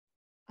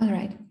All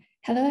right.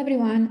 Hello,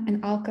 everyone,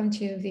 and welcome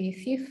to the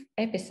fifth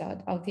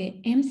episode of the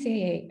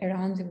MCAA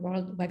Around the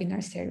World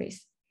webinar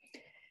series.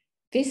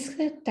 This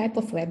type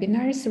of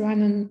webinars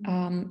run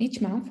on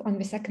each month on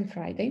the second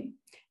Friday,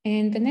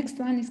 and the next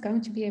one is going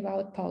to be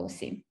about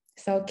policy.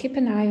 So keep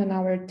an eye on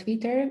our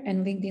Twitter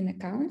and LinkedIn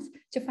accounts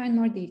to find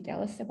more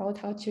details about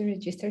how to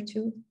register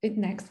to the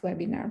next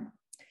webinar.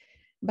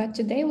 But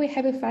today we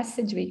have with us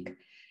Cédric,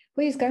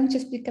 who is going to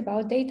speak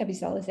about data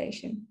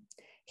visualization.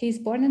 He is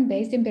born and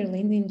based in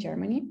Berlin in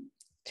Germany,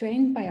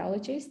 trained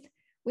biologist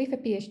with a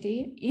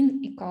PhD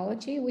in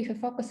ecology with a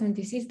focus on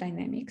disease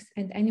dynamics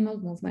and animal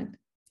movement.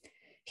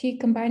 He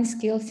combines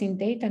skills in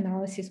data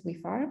analysis with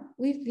R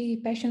with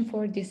the passion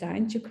for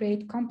design to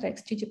create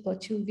complex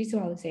ggplot2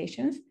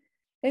 visualizations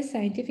as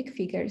scientific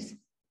figures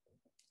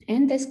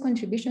and as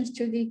contributions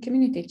to the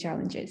community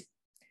challenges.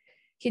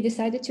 He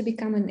decided to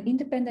become an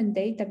independent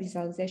data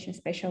visualization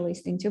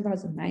specialist in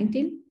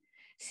 2019.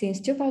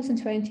 Since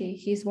 2020,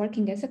 he is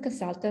working as a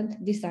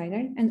consultant,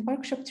 designer, and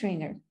workshop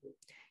trainer.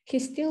 He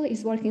still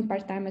is working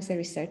part-time as a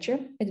researcher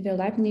at the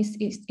Leibniz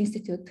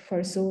Institute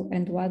for Zoo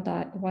and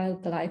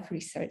Wildlife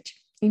Research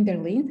in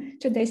Berlin,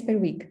 2 days per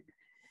week.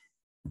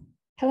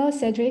 Hello,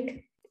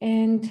 Cédric,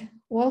 and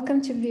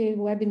welcome to the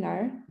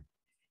webinar.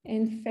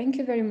 And thank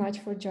you very much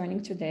for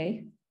joining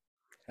today.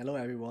 Hello,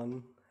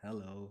 everyone.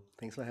 Hello.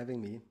 Thanks for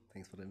having me.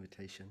 Thanks for the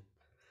invitation.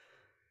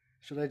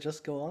 Should I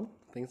just go on?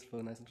 Thanks for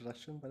a nice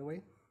introduction, by the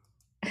way.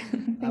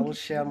 I will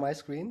share my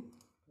screen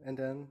and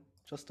then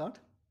just start.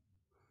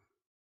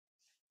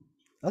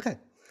 Okay.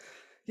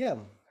 Yeah.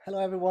 Hello,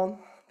 everyone.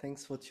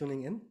 Thanks for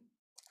tuning in.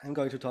 I'm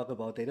going to talk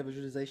about data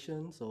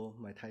visualization. So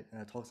my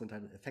talk is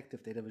entitled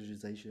Effective Data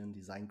Visualization,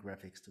 Design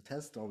Graphics to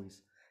Tell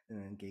Stories in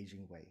an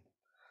Engaging Way.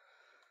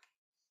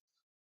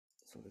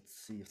 So let's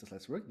see if the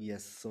slides work.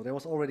 Yes, so there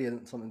was already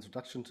some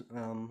introduction to,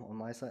 on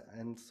my side.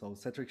 And so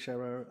Cédric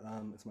Scherer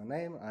is my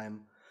name.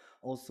 I'm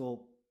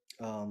also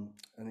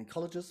an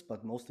ecologist,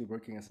 but mostly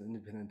working as an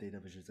independent data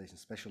visualization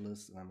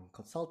specialist. And I'm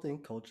consulting,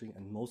 coaching,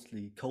 and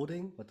mostly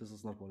coding, but this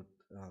is not what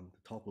the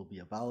talk will be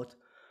about.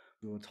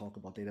 We will talk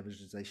about data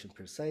visualization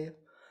per se,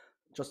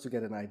 just to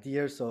get an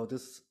idea. So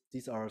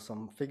these are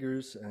some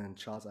figures and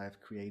charts I have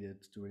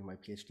created during my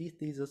PhD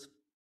thesis,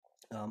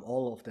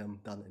 all of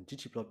them done in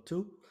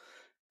ggplot2.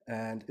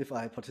 And if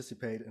I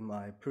participate in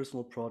my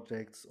personal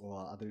projects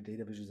or other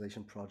data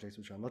visualization projects,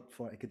 which are not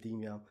for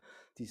academia,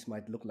 these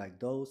might look like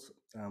those.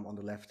 On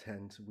the left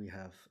hand, we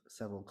have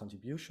several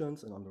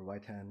contributions, and on the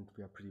right hand,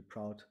 we are pretty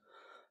proud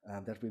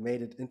that we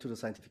made it into the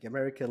Scientific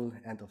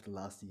American end of the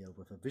last year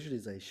with a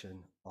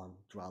visualization on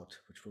drought,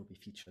 which will be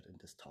featured in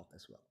this talk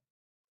as well.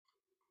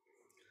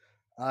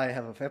 I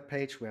have a web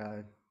page where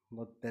I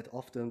not that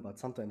often, but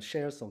sometimes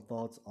share some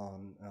thoughts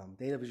on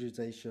data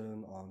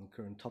visualization, on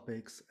current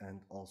topics, and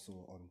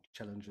also on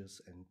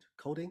challenges and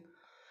coding.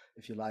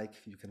 If you like,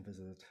 you can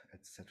visit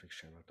at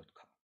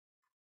cedricscherer.com.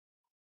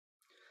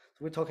 So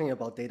we're talking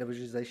about data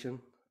visualization.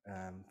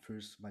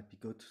 First, might be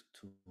good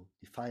to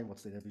define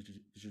what's data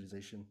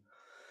visualization.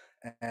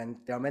 And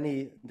there are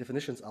many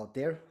definitions out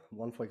there.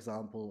 One, for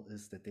example,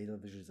 is that data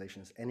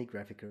visualization is any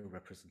graphical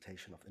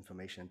representation of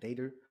information and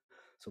data.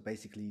 So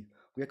basically,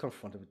 we are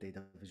confronted with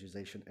data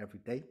visualization every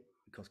day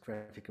because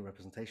graphical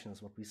representation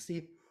is what we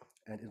see,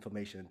 and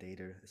information and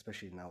data,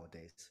 especially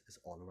nowadays, is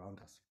all around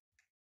us.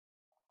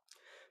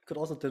 We could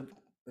also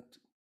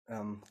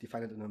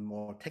define it in a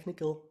more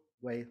technical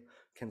way.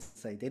 We can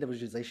say data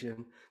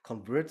visualization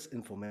converts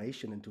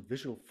information into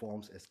visual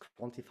forms as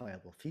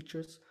quantifiable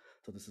features.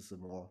 So this is a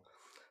more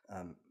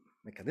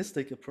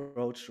mechanistic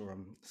approach, or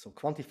so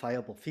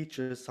quantifiable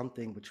features,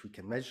 something which we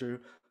can measure,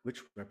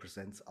 which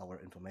represents our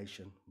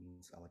information,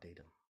 means our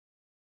data.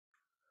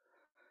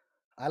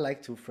 I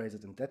like to phrase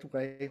it in that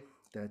way,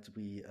 that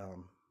we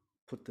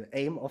put the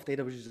aim of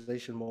data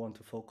visualization more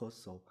into focus.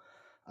 So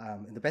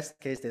in the best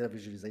case, data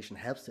visualization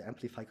helps to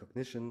amplify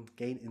cognition,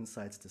 gain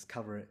insights,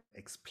 discover,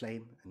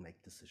 explain, and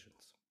make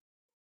decisions.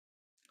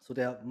 So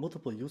there are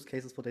multiple use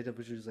cases for data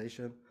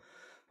visualization.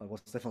 But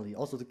what's definitely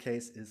also the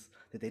case is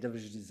that data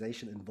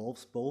visualization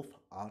involves both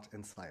art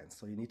and science.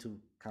 So you need to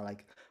kind of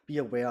like be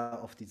aware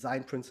of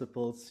design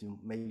principles. You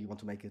maybe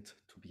want to make it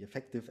to be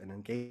effective and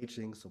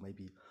engaging, so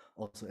maybe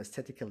also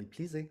aesthetically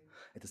pleasing.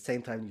 At the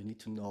same time, you need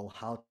to know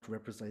how to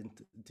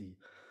represent the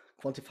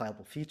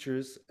quantifiable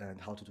features and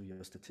how to do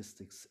your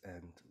statistics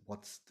and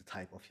what's the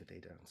type of your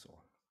data and so on.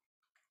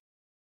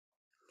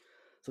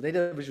 So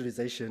data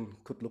visualization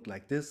could look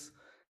like this.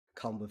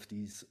 Come with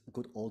these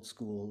good old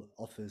school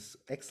office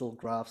Excel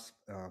graphs,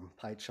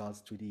 pie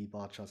charts, 3D,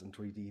 bar charts in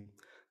 3D,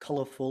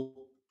 colorful.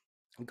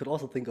 You could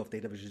also think of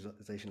data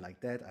visualization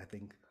like that. I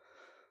think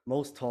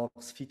most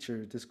talks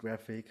feature this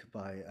graphic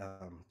by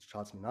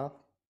Charles Minard,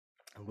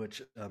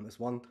 which is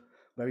one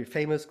very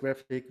famous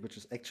graphic, which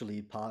is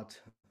actually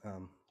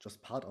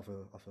just part of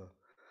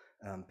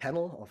a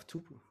panel of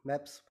two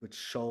maps, which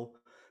show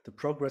the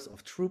progress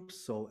of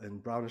troops. So in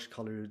brownish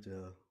color,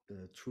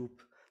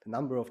 the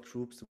number of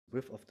troops, the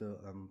width of the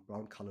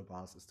brown color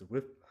bars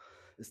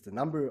is the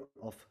number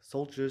of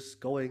soldiers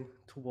going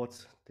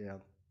towards their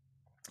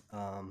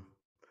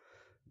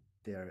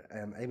they're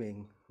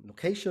aiming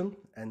location,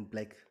 and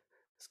black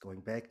is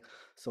going back.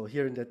 So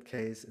here in that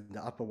case, in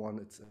the upper one,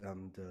 it's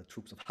the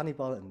troops of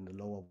Hannibal, and in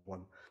the lower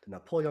one, the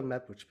Napoleon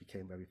map, which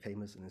became very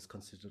famous and is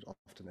considered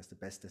often as the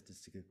best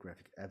statistical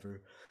graphic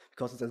ever,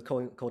 because it's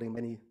encoding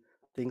many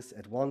things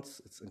at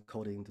once. It's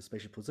encoding the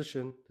spatial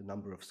position, the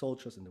number of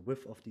soldiers, and the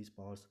width of these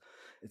bars.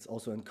 It's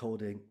also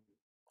encoding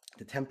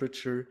the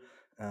temperature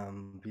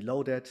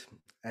below that,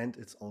 and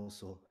it's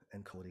also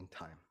encoding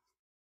time.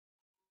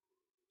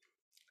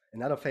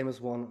 Another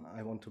famous one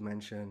I want to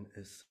mention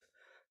is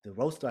the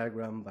Rose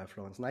diagram by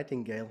Florence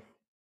Nightingale,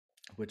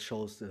 which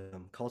shows the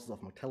causes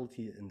of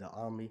mortality in the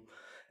army.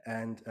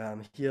 And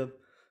here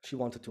she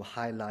wanted to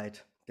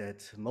highlight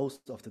that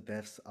most of the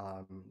deaths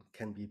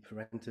can be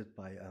prevented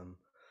by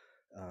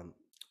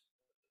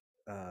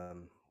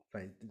um,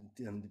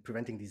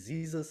 preventing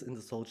diseases in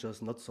the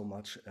soldiers, not so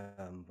much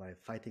by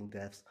fighting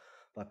deaths,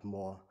 but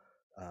more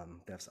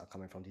deaths are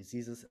coming from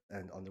diseases.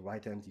 And on the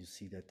right hand, you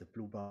see that the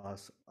blue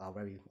bars are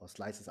or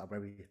slices are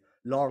very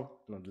long.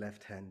 And on the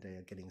left hand, they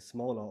are getting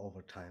smaller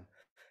over time.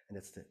 And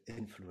it's the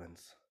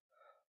influence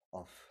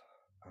of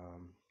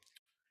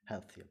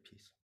health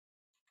therapies.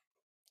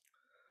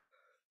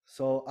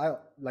 So I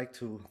like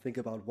to think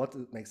about what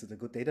makes it a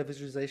good data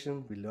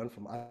visualization. We learn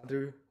from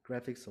other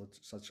graphics, so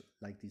such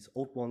like these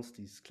old ones,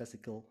 these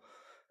classical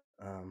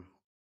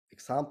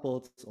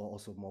examples, or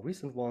also more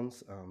recent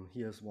ones.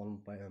 Here's one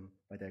by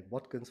Derek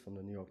Watkins from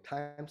the New York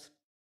Times.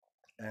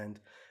 And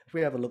if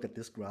we have a look at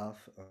this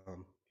graph,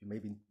 you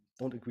maybe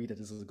don't agree that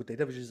this is a good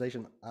data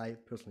visualization. I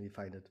personally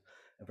find it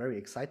a very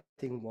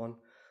exciting one,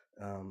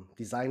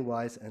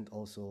 design-wise, and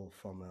also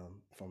from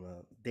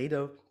a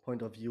data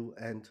point of view,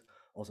 and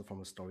also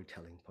from a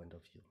storytelling point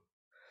of view.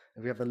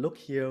 If we have a look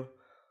here,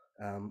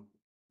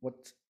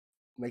 what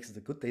makes it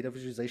a good data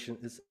visualization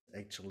is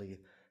actually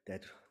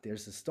that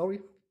there's a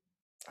story,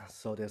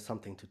 so there's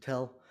something to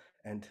tell,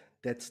 and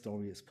that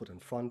story is put in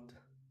front.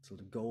 So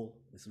the goal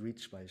is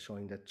reached by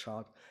showing that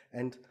chart,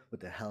 and with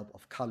the help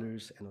of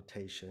colors,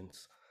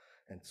 annotations,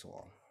 and so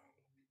on.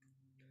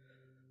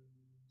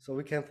 So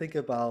we can think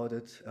about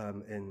it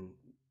in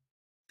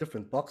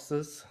different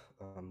boxes.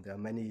 There are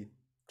many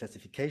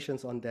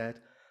classifications on that.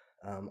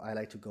 I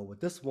like to go with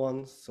this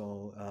one.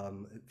 So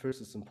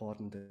first, it's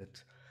important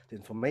that the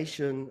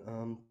information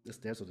is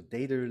there, so the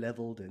data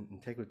level, the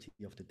integrity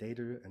of the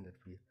data, and that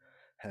we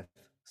have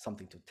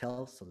something to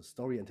tell, so the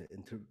story and the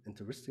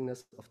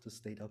interestingness of this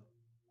data.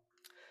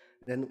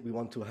 Then we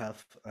want to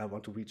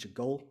reach a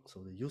goal,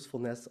 so the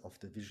usefulness of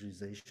the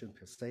visualization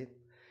per se.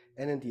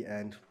 And in the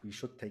end, we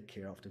should take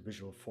care of the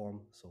visual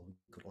form, so we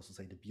could also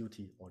say the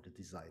beauty or the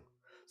design.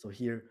 So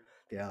here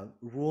there are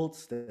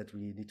rules that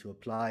we need to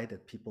apply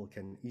that people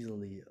can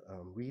easily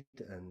read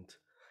and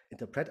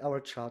interpret our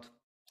chart,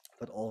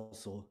 but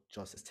also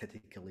just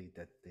aesthetically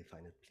that they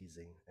find it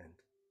pleasing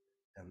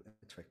and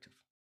attractive.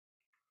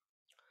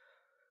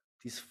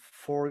 These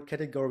four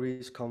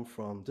categories come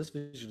from this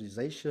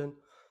visualization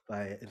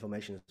by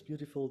Information is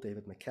Beautiful,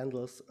 David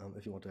McCandless.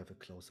 If you want to have a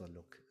closer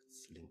look,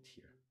 it's linked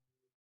here.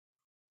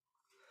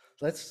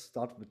 Let's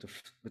start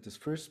with this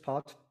first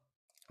part,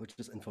 which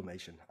is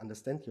information.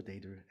 Understand your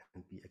data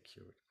and be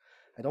accurate.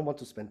 I don't want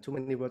to spend too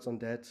many words on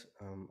that.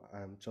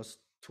 Just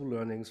two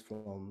learnings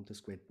from this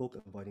great book,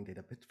 Avoiding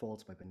Data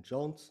Pitfalls by Ben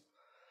Jones.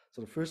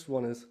 So the first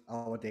one is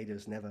our data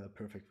is never a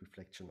perfect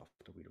reflection of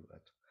the real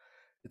world.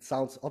 It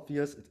sounds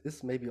obvious, it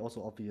is maybe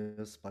also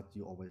obvious, but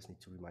you always need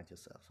to remind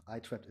yourself. I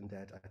trapped in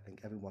that, I think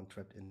everyone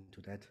trapped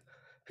into that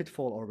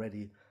pitfall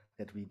already,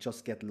 that we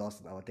just get lost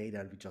in our data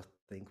and we just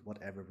think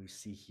whatever we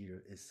see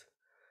here is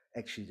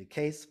actually the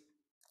case.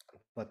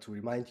 But to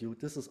remind you,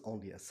 this is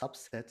only a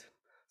subset.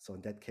 So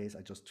in that case,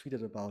 I just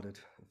tweeted about it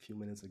a few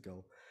minutes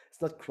ago.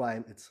 It's not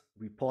crime, it's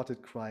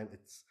reported crime,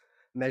 it's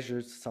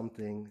measured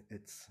something,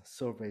 it's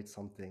surveyed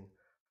something,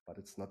 but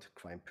it's not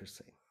crime per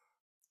se.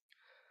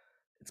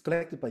 It's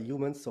collected by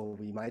humans, so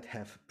we might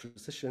have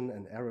precision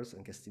and errors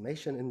and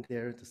guesstimation in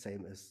there. The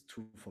same is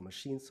true for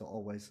machines, so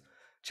always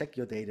check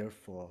your data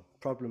for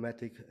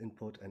problematic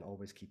input and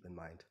always keep in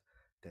mind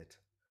that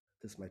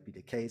this might be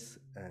the case.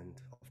 And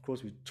of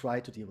course, we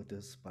try to deal with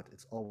this, but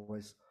it's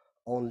always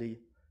only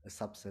a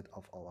subset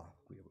of our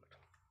real world.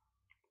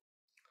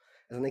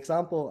 As an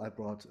example, I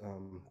brought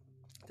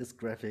this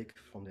graphic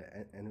from the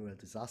annual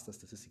disaster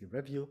statistical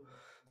review.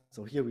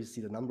 So here we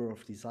see the number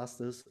of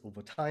disasters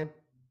over time.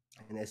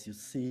 And as you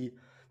see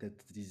that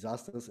the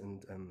disasters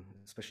and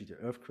especially the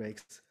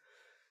earthquakes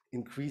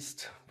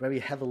increased very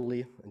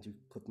heavily, and you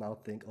could now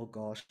think, oh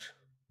gosh,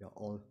 we are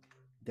all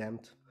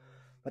damned.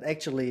 But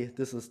actually,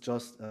 this is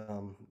just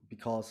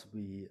because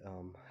we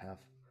have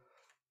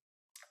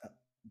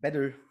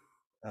better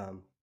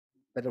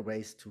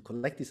ways to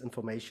collect this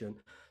information.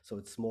 So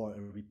it's more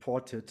a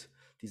reported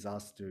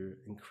disaster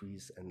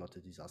increase and not a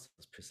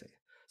disasters per se.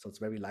 So it's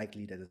very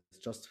likely that it's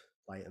just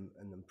by an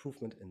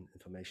improvement in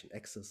information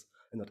access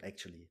and not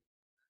actually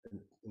an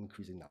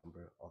increasing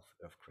number of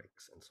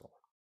earthquakes and so on.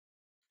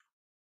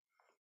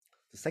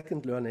 The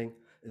second learning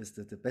is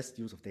that the best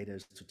use of data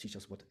is to teach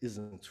us what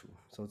isn't true.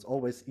 So it's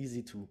always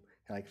easy to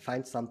like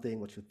find something,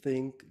 what you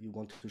think you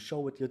want to show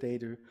with your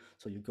data.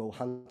 So you go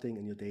hunting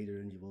in your data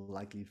and you will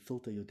likely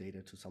filter your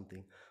data to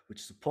something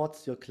which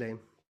supports your claim.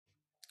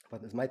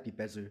 But it might be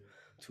better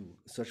to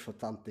search for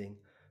something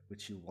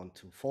which you want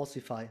to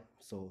falsify.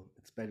 So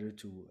it's better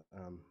to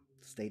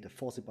state a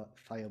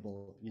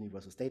falsifiable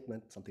universal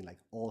statement, something like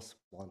all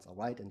swans are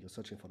white, and you're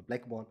searching for the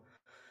black one.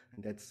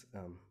 And that's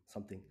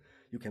something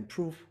you can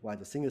prove, while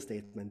the single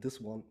statement,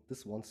 this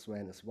one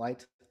swan is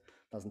white,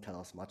 doesn't tell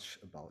us much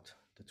about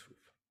the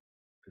truth,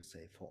 per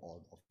se, for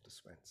all of the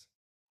swans.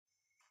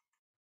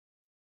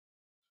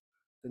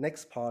 The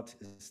next part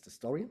is the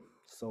story.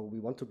 So we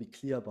want to be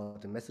clear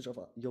about the message of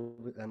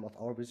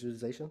our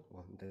visualization,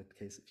 or in that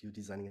case, if you're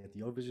designing it,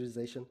 your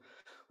visualization,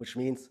 which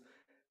means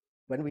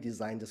when we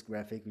design this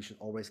graphic, we should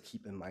always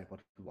keep in mind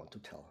what we want to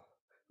tell.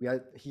 We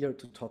are here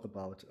to talk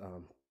about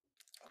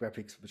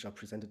graphics which are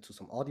presented to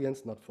some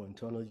audience, not for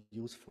internal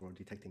use for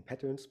detecting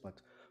patterns,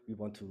 but we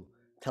want to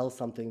tell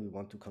something, we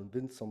want to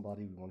convince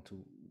somebody, we want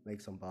to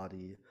make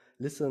somebody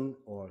listen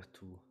or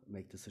to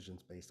make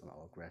decisions based on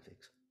our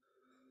graphics.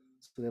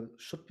 So there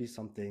should be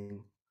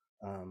something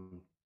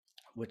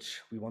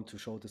which we want to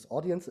show this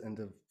audience. And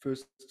the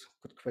first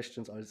good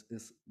questions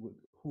is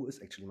who is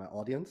actually my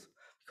audience?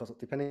 Because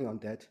depending on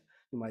that,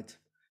 you might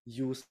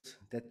use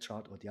that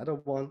chart or the other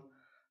one.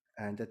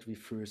 And that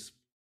refers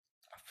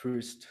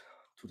first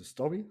to the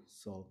story.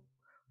 So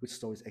which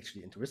story is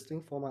actually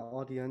interesting for my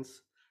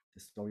audience?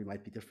 The story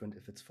might be different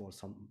if it's for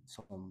some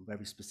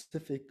very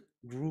specific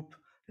group,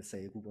 let's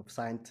say a group of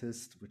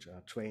scientists which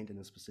are trained in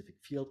a specific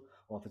field,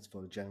 or if it's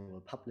for the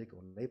general public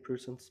or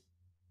laypersons.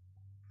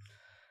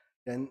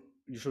 Then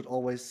you should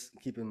always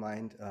keep in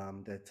mind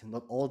that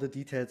not all the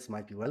details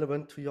might be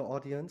relevant to your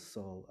audience.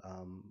 So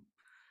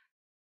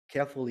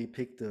carefully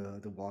pick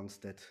the ones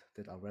that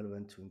are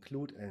relevant to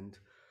include, and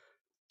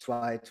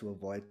try to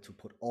avoid to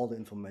put all the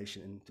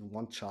information into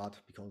one chart,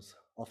 because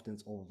often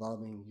it's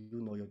overwhelming.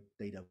 You know your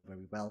data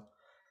very well,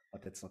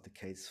 but that's not the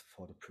case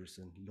for the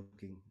person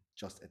looking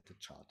just at the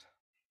chart.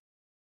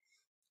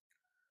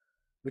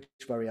 Which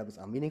variables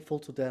are meaningful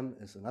to them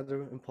is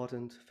another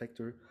important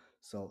factor.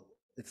 So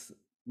it's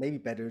maybe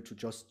better to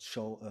just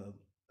show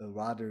a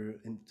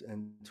rather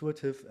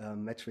intuitive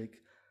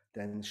metric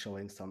than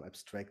showing some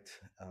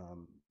abstract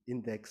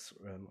index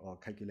or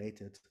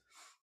calculated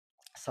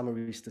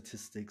summary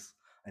statistics.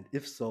 And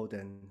if so,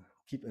 then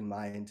keep in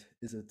mind,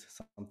 is it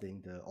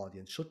something the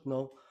audience should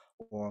know,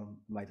 or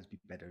might it be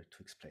better to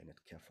explain it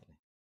carefully?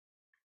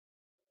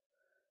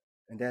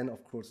 And then,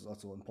 of course, it's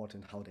also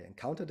important how they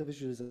encounter the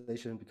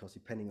visualization, because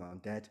depending on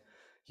that,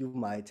 you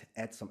might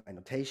add some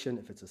annotation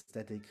if it's a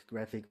static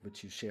graphic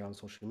which you share on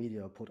social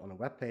media or put on a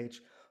web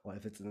page, or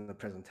if it's in a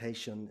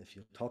presentation, if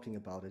you're talking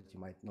about it, you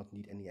might not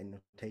need any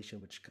annotation,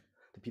 which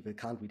the people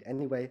can't read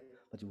anyway,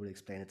 but you will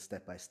explain it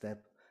step by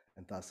step,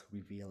 and thus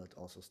reveal it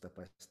also step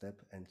by step,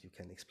 and you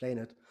can explain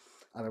it.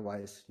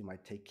 Otherwise, you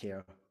might take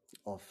care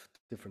of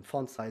different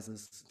font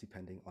sizes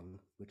depending on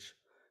which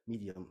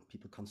medium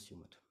people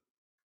consume it.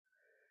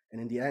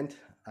 And in the end,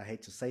 I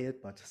hate to say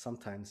it, but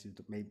sometimes you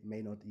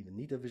may not even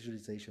need a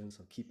visualization.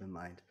 So keep in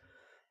mind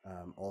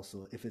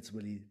also if it's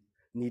really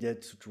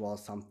needed to draw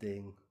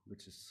something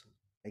which is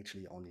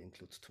actually only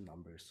includes two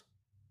numbers,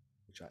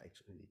 which are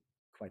actually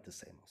quite the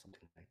same or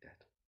something like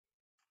that.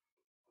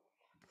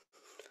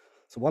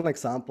 So one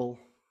example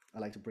I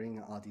like to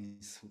bring are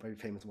these very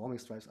famous warming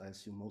stripes. I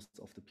assume most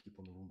of the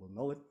people in the room will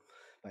know it,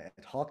 by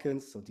Ed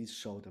Hawkins. So these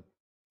show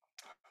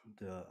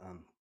the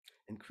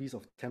increase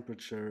of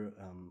temperature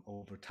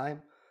over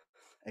time.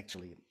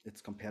 Actually,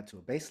 it's compared to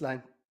a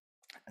baseline.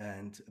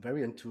 And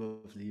very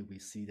intuitively, we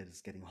see that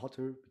it's getting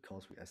hotter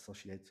because we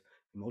associate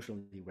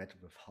emotionally red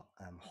with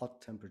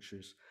hot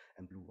temperatures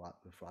and blue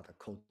with rather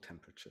cold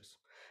temperatures.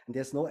 And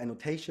there's no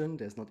annotation,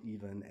 there's not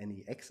even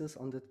any axis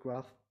on that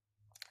graph.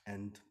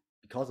 And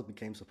because it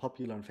became so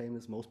popular and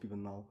famous, most people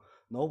now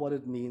know what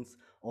it means.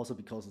 Also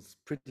because it's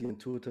pretty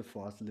intuitive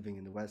for us living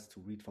in the West to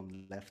read from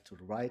the left to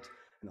the right,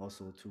 and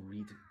also to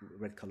read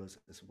red colors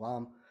as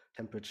warm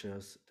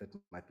temperatures. That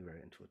might be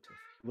very intuitive.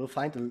 You will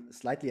find a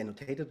slightly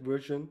annotated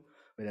version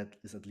where that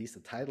is at least a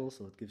title,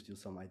 so it gives you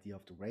some idea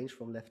of the range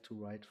from left to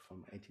right,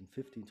 from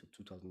 1815 to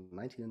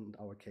 2019 in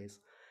our case,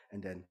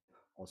 and then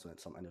also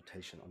some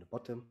annotation on the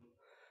bottom.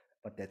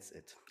 But that's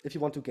it. If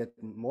you want to get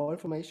more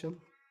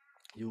information,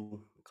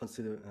 you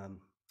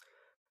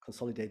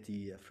consolidate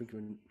the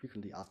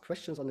frequently asked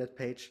questions on that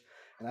page.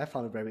 And I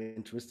found it very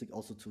interesting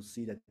also to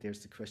see that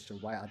there's the question,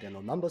 why are there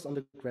no numbers on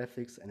the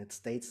graphics? And it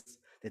states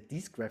that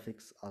these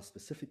graphics are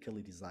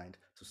specifically designed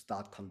to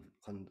start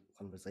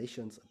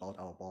conversations about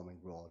our warming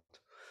world.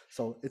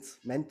 So it's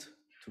meant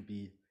to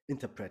be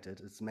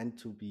interpreted. It's meant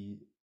to be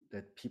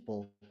that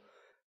people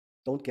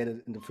don't get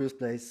it in the first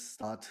place,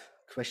 start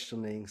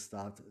questioning,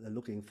 start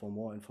looking for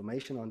more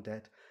information on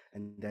that,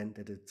 and then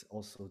that it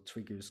also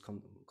triggers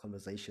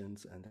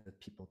conversations and that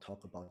people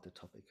talk about the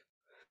topic.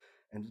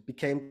 And it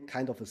became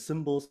kind of a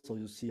symbol, so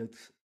you see it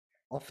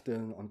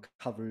often on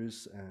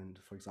covers. And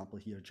for example,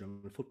 here, a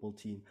German football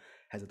team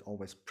has it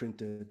always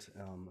printed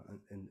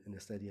in the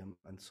stadium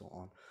and so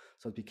on.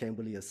 So it became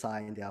really a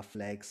sign. There are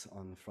flags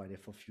on Friday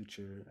for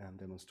Future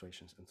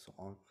demonstrations and so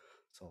on.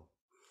 So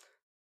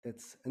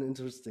that's an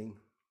interesting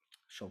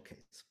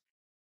showcase.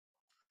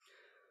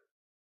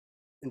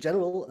 In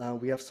general,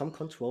 we have some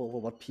control over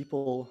what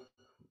people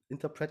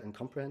interpret and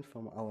comprehend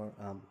from our,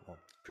 or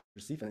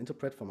perceive and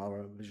interpret from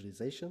our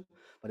visualization.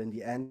 But in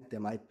the end, there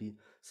might be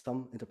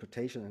some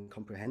interpretation and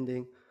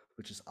comprehending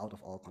which is out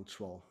of our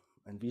control.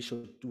 And we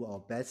should do our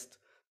best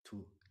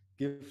to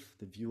give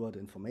the viewer the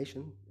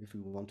information if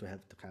we want to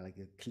have the kind of like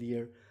a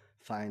clear,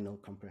 final,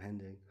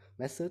 comprehending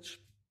message.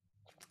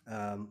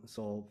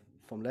 So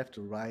from left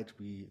to right,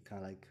 we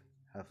kind of like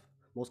have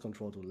most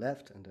control to the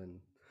left, and then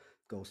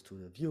goes to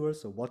the viewer.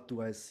 So what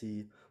do I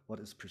see? What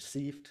is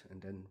perceived?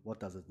 And then what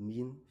does it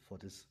mean for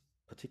this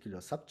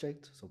particular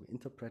subject? So we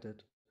interpret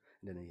it.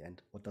 And then in the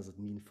end, what does it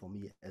mean for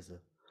me as a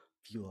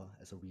viewer,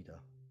 as a reader?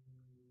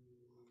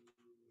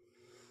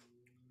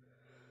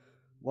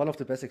 One of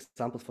the best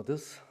examples for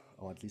this,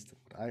 or at least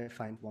what I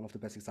find one of the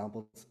best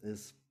examples,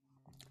 is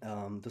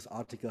this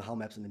article, How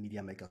Maps in the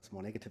Media Make Us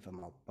More Negative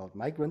About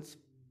Migrants,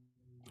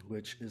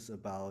 which is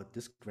about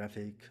this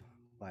graphic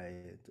by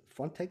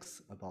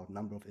Frontex about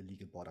number of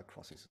illegal border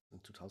crossings in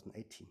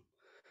 2018.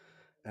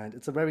 And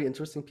it's a very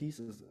interesting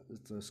piece.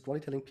 It's a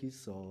storytelling piece,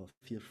 so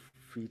feel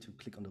free to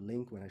click on the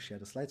link when I share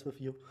the slides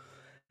with you.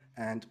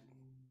 And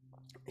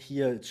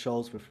here it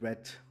shows with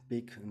red,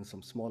 big, and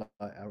some smaller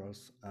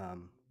arrows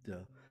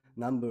the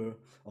number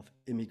of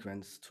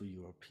immigrants to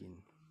European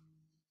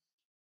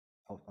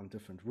on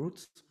different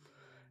routes.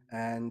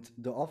 And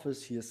the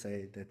authors here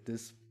say that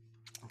this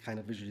kind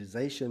of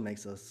visualization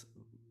makes us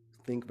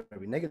think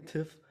very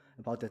negative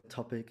about that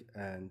topic,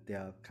 and they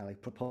are kind of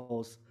like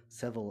propose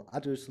several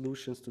other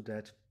solutions to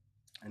that,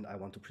 and I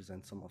want to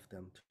present some of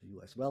them to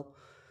you as well.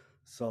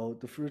 So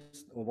the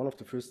first, or one of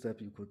the first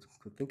steps you could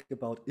think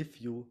about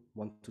if you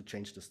want to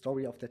change the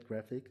story of that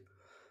graphic.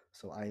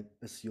 So I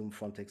assume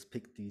Frontex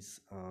picked these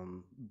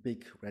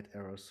big red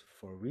arrows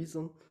for a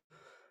reason.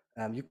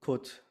 You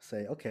could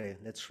say, okay,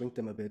 let's shrink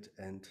them a bit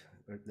and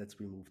let's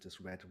remove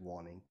this red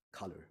warning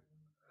color.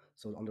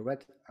 So on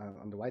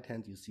the right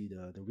hand, you see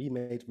the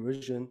remade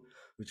version,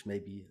 which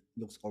maybe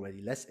looks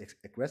already less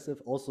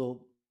aggressive. Also,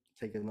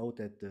 take a note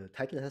that the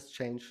title has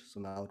changed. So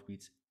now it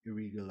reads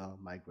Irregular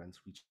Migrants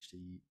Reach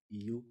the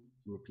EU,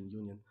 European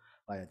Union,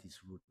 via these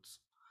routes.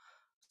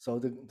 So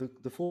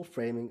the full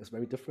framing is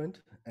very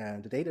different,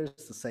 and the data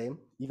is the same.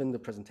 Even the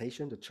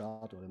presentation, the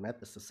chart or the map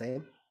is the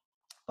same,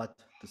 but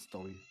the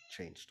story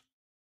changed.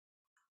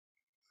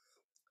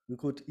 We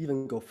could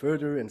even go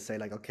further and say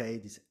like, okay,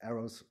 these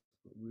arrows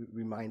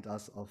remind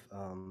us of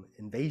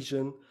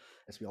invasion,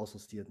 as we also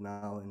see it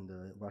now in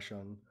the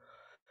Russian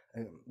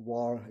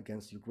war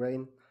against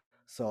Ukraine.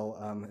 So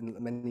in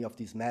many of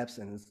these maps,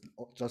 and it's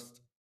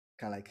just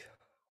kind of like,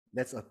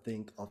 let's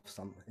think of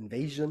some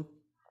invasion.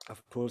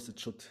 Of course, it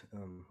should,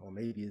 or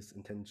maybe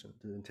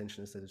the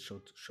intention is that it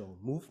should show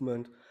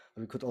movement.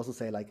 But we could also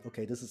say like,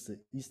 okay, this is the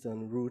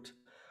eastern route.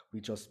 We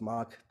just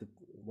mark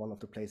one of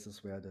the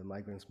places where the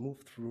migrants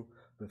move through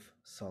with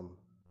some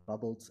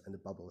bubbles, and the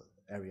bubble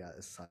area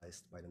is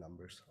sized by the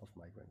numbers of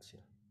migrants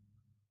here.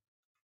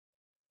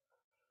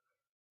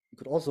 You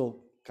could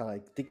also kind of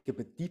like dig a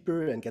bit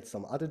deeper and get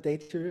some other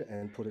data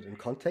and put it in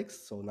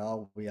context. So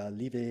now we are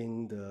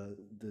leaving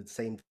the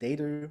same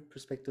data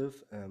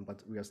perspective,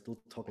 but we are still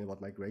talking about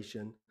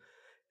migration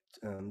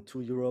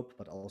to Europe,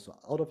 but also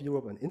out of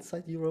Europe and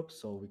inside Europe.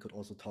 So we could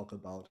also talk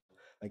about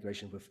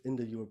migration within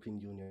the European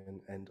Union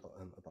and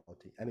about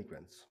the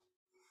immigrants.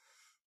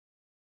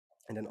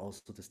 And then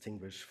also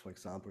distinguish, for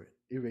example,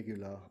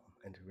 irregular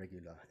and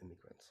regular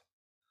immigrants.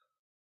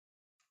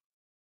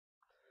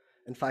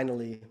 And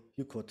finally,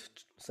 you could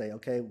say,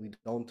 okay, we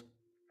don't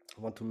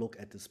want to look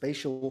at the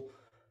spatial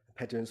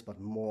patterns, but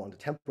more on the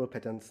temporal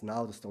patterns.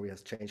 Now the story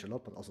has changed a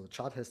lot, but also the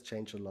chart has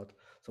changed a lot.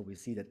 So we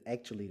see that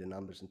actually the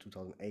numbers in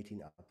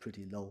 2018 are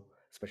pretty low,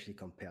 especially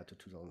compared to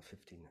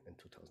 2015 and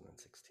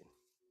 2016.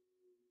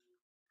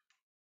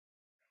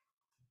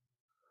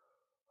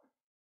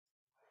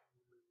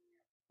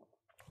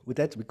 With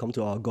that, we come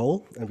to our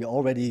goal, and we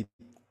already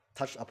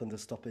touched up on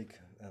this topic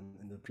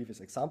in the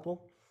previous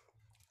example.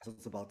 So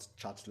it's about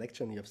chart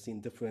selection. You have seen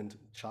different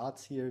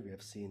charts here. We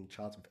have seen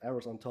charts with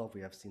arrows on top.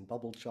 We have seen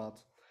bubble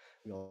charts.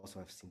 We also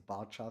have seen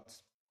bar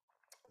charts.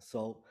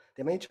 So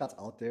there are many charts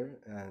out there,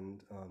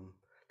 and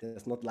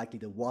there's not likely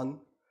the one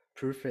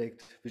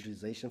perfect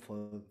visualization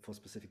for a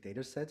specific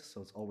data set.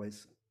 So it's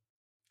always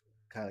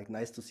kind of like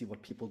nice to see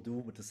what people do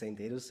with the same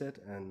data set.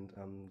 And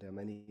there are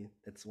many,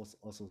 that's what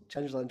also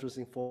challenges are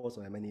interesting for. So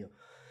there are many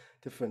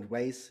different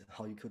ways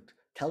how you could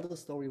tell the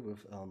story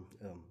with a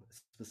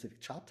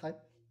specific chart type.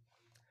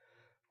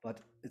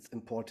 But it's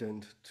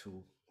important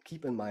to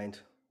keep in mind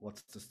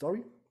what's the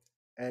story,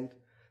 and it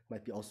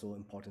might be also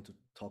important to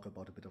talk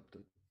about a bit of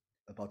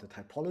about the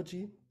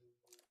typology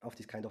of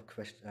these kind of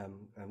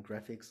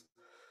graphics.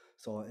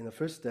 So in the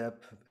first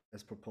step,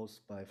 as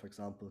proposed by, for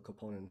example,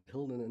 Capone and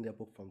Hilden in their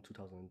book from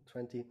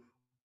 2020,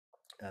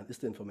 Is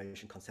the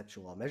information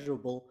conceptual or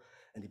measurable?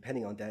 And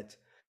depending on that,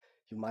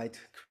 you might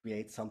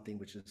create something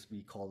which is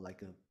we call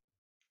like a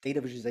data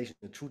visualization,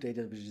 a true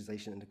data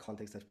visualization in the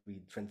context that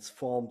we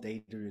transform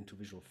data into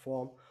visual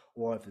form,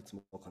 or if it's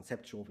more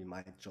conceptual, we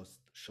might just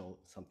show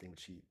something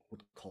which we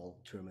would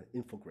call term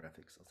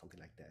infographics or something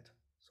like that.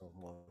 So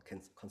more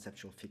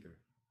conceptual figure.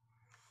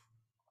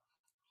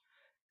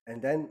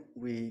 And then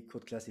we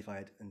could classify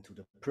it into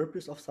the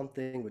purpose of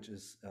something, which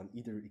is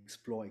either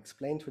explore,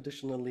 explain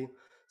traditionally.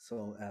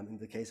 So in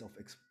the case of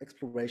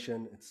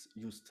exploration, it's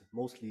used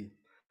mostly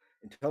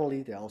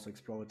internally. There are also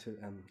explorative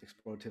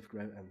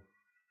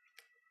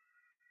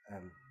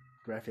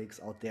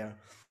graphics out there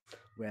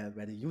where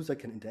the user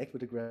can interact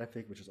with the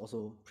graphic, which is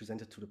also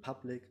presented to the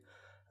public.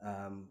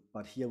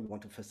 But here we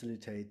want to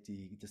facilitate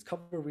the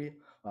discovery.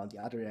 On the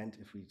other end,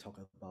 if we talk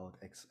about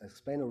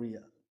explanatory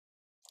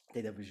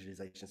data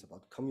visualizations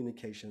about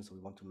communication, so we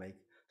want to make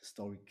the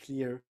story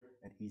clear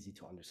and easy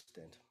to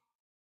understand.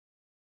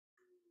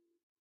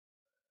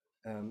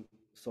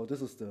 So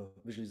this is the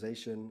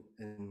visualization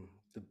in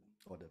the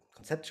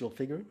conceptual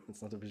figure.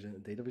 It's not a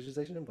data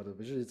visualization, but a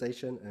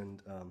visualization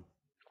and a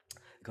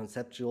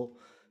conceptual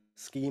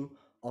scheme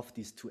of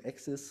these two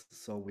axes.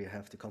 So we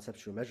have the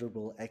conceptual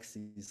measurable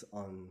axes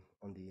on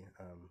the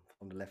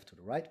from the left to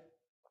the right,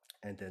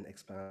 and then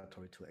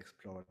explanatory to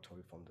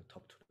exploratory from the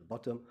top to the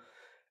bottom.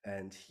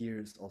 And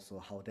here's also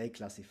how they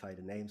classify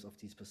the names of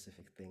these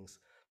specific things.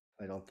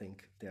 I don't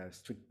think there are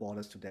strict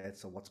borders to that.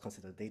 So what's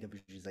considered data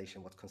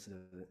visualization, what's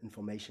considered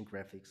information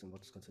graphics, and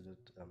what's considered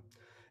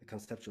a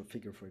conceptual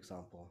figure, for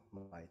example,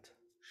 might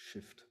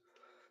shift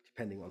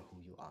depending on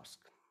who you ask.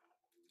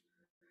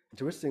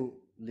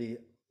 Interestingly,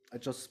 I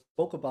just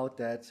spoke about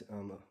that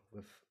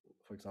with,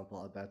 for example,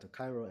 Alberto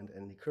Cairo and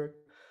Andy Kirk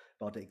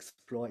about the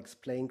explore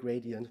explain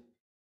gradient.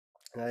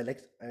 And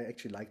I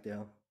actually like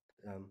their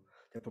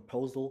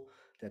proposal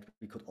that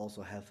we could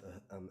also have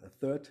a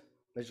third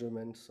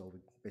measurement. So we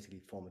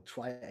basically form a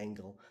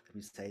triangle that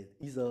we say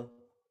either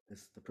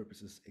is the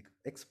purpose is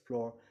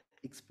explore,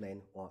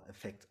 explain, or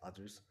affect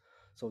others.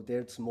 So there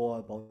it's more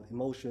about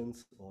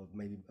emotions, or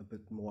maybe a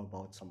bit more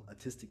about some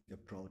artistic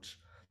approach,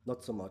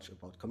 not so much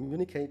about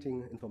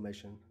communicating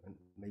information, and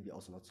maybe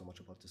also not so much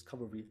about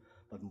discovery,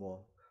 but more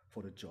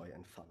for the joy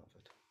and fun of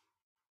it.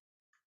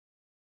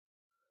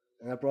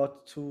 And I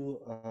brought two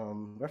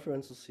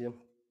references here,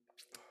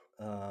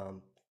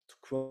 two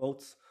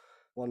quotes.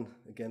 One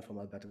again from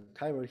Alberto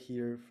Cairo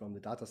here from the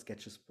Data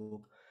Sketches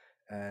book,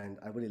 and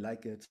I really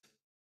like it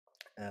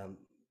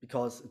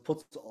because it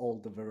puts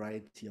all the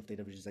variety of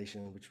data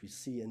visualization which we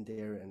see in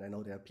there. And I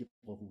know there are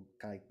people who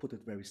kind of put it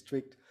very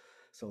strict,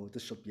 so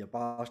this should be a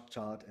bar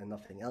chart and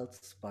nothing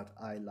else. But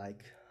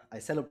I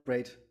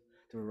celebrate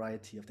the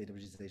variety of data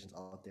visualizations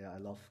out there. I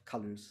love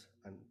colors.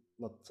 I'm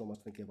not so much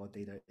thinking about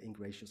data ink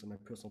ratios in my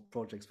personal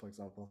projects, for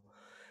example.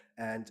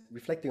 And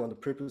reflecting on the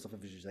purpose of a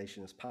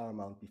visualization is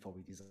paramount before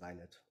we design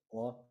it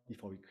or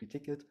before we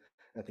critique it.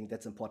 And I think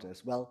that's important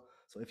as well.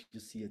 So if you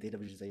see a data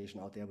visualization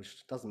out there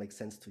which doesn't make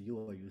sense to you,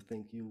 or you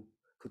think you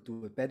could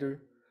do it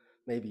better,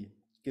 maybe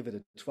give it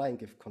a try and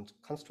give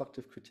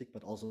constructive critique,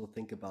 but also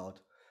think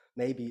about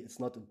maybe it's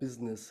not a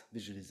business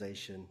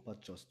visualization,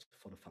 but just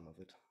for the fun of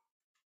it.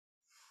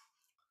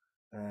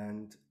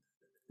 And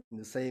in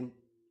the same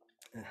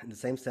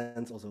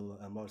sense, also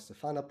Morris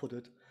Stefana put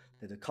it,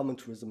 that a common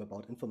truism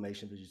about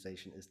information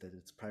visualization is that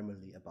it's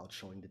primarily about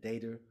showing the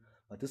data.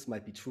 But this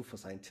might be true for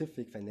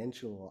scientific,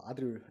 financial, or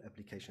other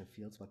application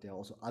fields, but there are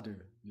also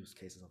other use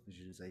cases of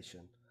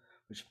visualization,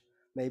 which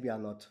maybe are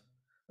not,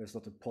 where it's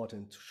not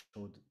important to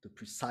show the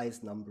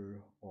precise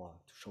number or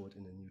to show it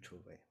in a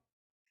neutral way.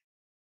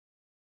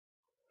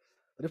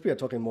 But if we are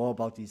talking more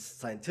about these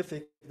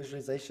scientific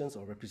visualizations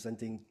or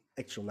representing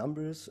actual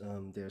numbers,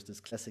 there's this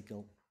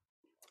classical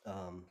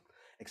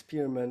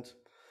experiment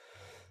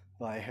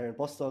by Harry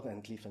Bostock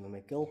and Cleveland and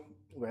McGill,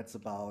 where it's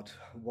about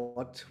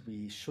what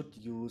we should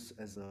use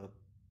as a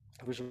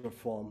visual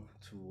form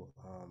to,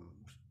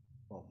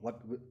 well,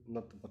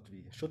 not what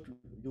we should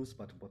use,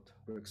 but what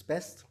works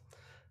best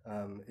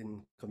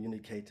in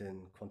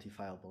communicating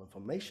quantifiable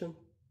information.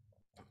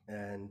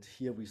 And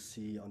here we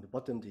see on the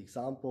bottom the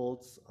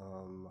examples,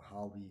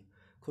 how we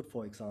could,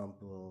 for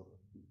example,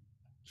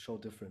 show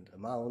different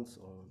amounts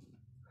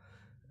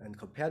and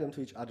compare them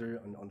to each other.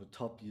 And on the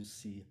top, you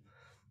see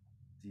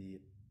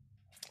the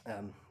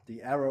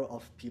error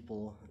of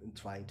people in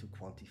trying to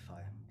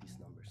quantify these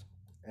numbers.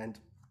 And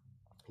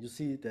you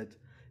see that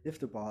if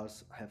the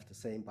bars have the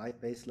same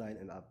baseline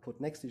and are put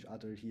next to each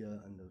other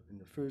here in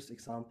the first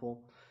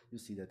example, you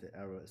see that the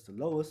error is the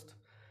lowest.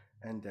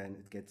 And then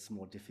it gets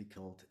more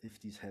difficult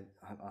if these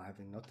are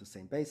having not the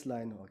same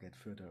baseline or get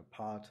further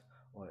apart,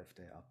 or if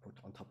they are put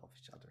on top of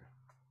each other.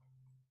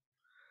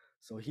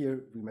 So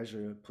here we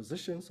measure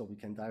position, so we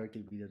can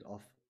directly read it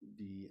off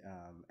the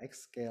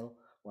X scale,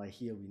 while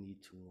here we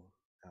need to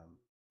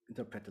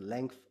interpret the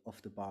length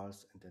of the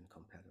bars and then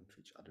compare them to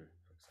each other,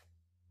 for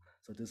example.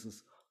 So this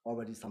is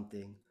already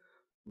something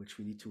which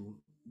we need to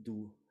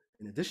do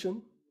in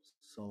addition.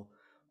 So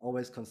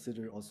always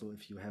consider also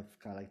if you have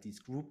kind of like these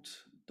grouped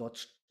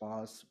dotted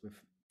bars with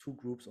 2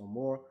 groups or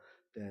more,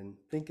 then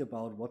think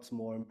about what's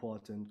more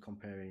important,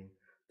 comparing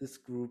this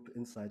group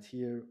inside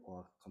here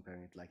or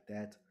comparing it like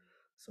that.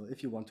 So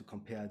if you want to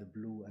compare the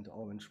blue and the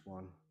orange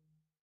one,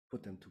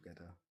 put them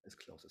together as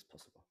close as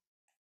possible.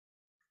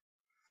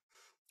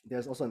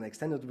 There's also an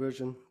extended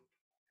version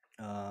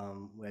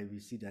where we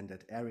see then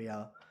that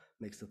area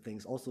makes the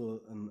things also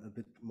a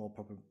bit more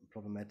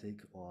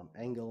problematic, or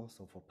angle.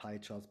 So for pie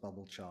charts,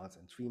 bubble charts,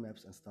 and tree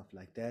maps and stuff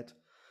like that.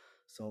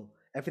 So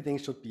everything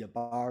should be a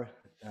bar.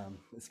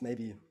 It's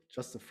maybe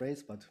just a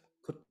phrase, but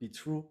could be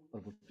true,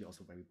 but would be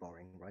also very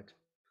boring, right?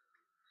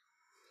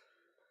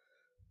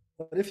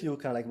 But if you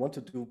kind of like want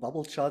to do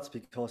bubble charts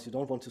because you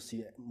don't want to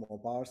see more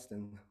bars,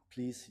 then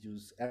please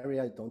use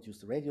area, don't use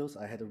the radius.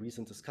 I had a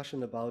recent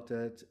discussion about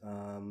it.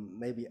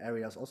 Maybe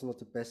area is also not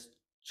the best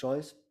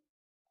choice,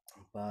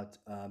 but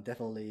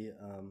definitely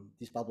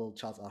these bubble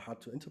charts are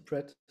hard to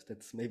interpret.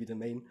 That's maybe the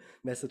main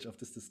message of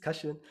this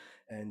discussion,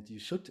 and you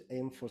should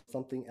aim for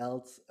something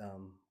else.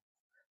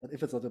 But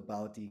if it's not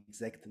about the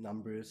exact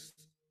numbers,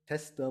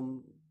 test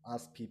them,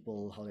 ask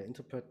people how they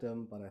interpret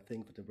them. But I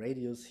think with the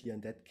radius here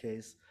in that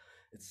case,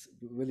 it's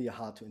really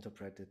hard to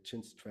interpret. The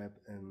chinstrap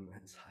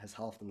has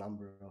half the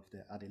number of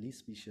the Adelie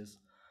species,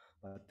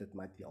 but that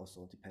might be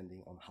also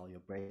depending on how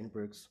your brain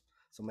works.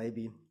 So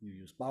maybe you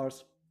use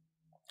bars,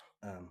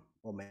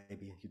 or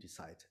maybe you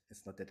decide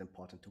it's not that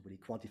important to really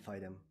quantify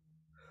them,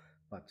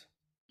 but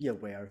be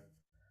aware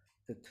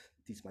that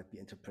these might be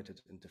interpreted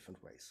in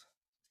different ways.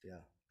 They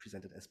are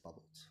presented as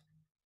bubbles.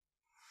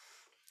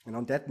 And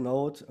on that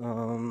note,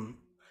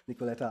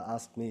 Nicoletta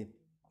asked me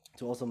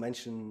to also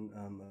mention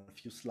a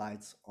few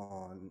slides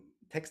on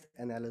text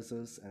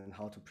analysis and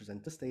how to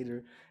present this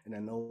data. And I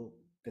know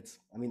that's,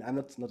 I mean, I'm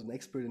not an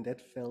expert in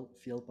that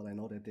field, but I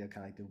know that they're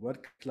kind of like the word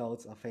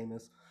clouds are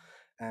famous.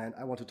 And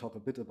I want to talk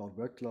a bit about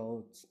word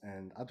clouds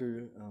and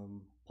other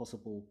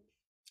possible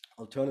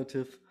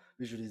alternative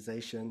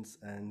visualizations.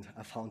 And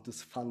I found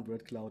this fun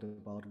word cloud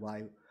about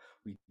why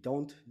we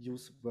don't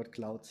use word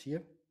clouds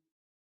here.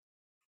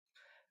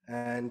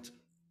 And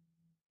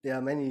there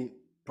are many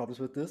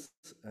problems with this,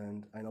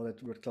 and I know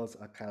that word clouds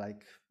are kind of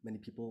like, many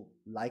people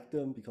like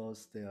them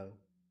because they are,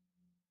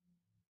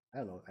 I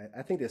don't know,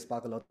 I think they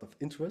spark a lot of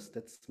interest.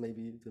 That's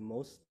maybe the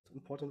most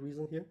important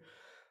reason here.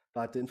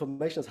 But the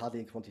information is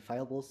hardly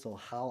quantifiable. So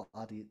how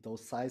are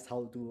those sized?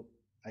 How do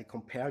I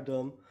compare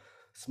them?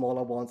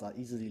 Smaller ones are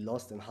easily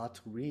lost and hard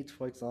to read,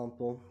 for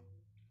example.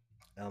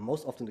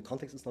 Most often the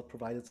context is not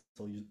provided,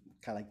 so you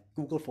kind of like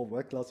Google for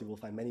word clouds, you will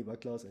find many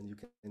word clouds, and you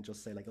can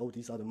just say like, oh,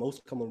 these are the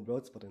most common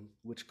words, but in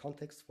which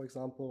context, for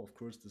example. Of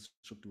course, this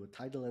should do a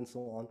title and so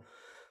on,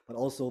 but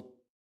also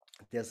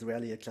there's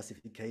rarely a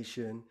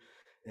classification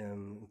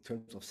in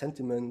terms of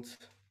sentiment.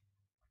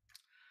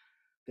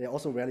 They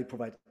also rarely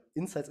provide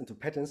insights into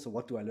patterns. So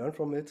what do I learn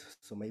from it?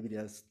 So maybe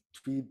there's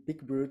 3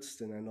 big words,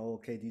 then I know,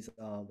 okay, these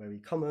are very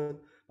common,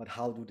 but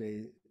how do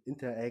they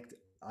interact?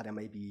 Are there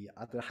maybe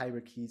other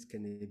hierarchies?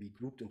 Can they be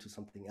grouped into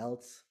something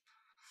else?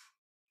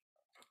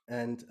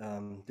 And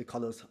the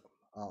colors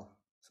are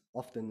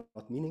often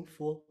not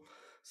meaningful.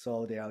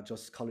 So they are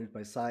just colored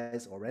by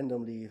size or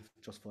randomly,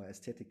 just for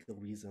aesthetical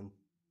reason,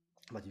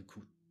 but you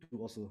could do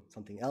also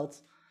something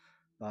else.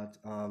 But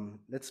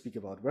let's speak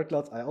about word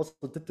clouds. I also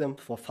did them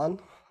for fun.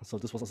 So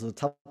this was also the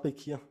topic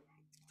here.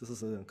 This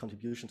is a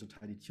contribution to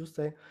Tidy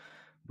Tuesday,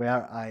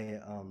 where I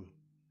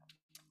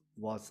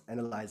was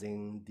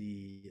analyzing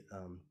the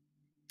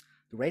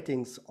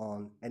ratings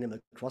on Animal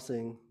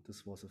Crossing.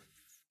 This was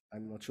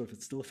I'm not sure if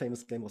it's still a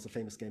famous game, it was a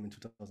famous game in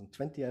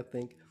 2020, I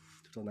think,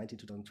 2019,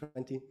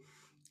 2020.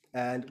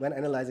 And when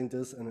analyzing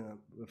this and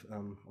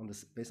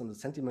based on the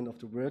sentiment of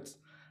the words,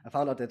 I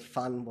found out that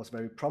fun was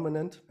very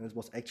prominent, and it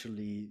was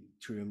actually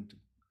termed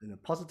in a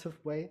positive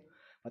way.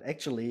 But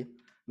actually,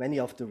 many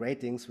of the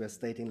ratings were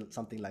stating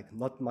something like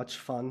not much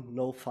fun,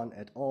 no fun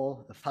at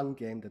all, a fun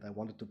game that I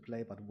wanted to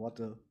play, but what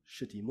a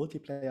shitty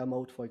multiplayer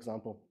mode, for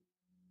example.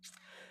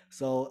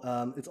 So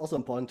it's also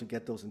important to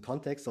get those in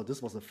context. So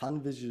this was a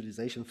fun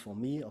visualization for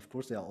me. Of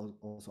course, there are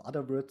also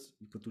other words.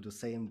 You could do the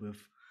same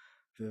with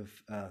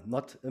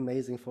not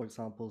amazing, for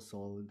example.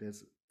 So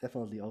there's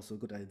definitely also a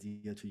good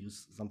idea to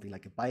use something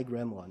like a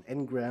bigram or an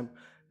n-gram,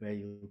 where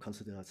you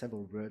consider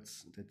several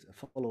words that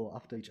follow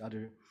after each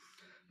other.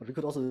 But we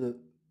could also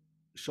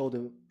show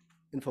the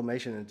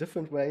information in a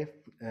different way.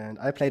 And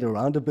I played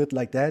around a bit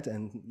like that.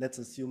 And let's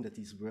assume that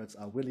these words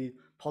are really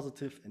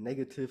positive and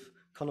negative,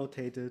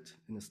 connotated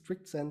in a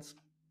strict sense.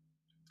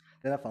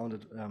 Then I found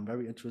it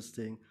very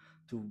interesting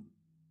to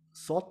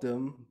sort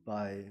them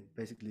by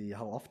basically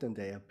how often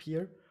they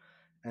appear.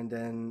 And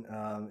then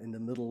in the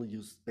middle,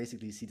 you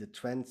basically see the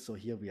trends. So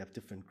here we have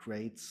different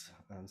grades.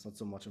 It's not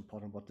so much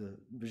important what the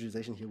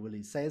visualization here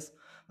really says,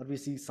 but we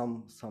see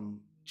some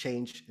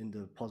change in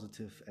the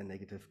positive and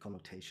negative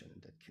connotation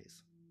in that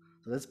case.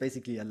 So that's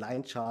basically a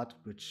line chart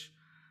which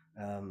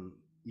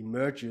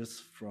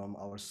emerges from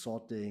our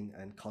sorting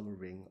and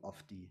coloring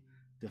of the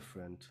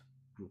different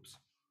groups.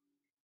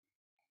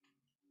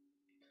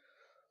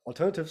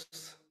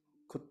 Alternatives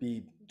could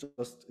be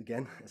just,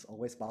 again, as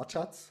always, bar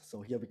charts.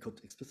 So here we could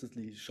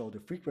explicitly show the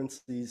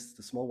frequencies.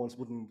 The small ones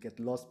wouldn't get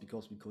lost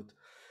because we could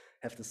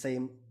have the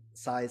same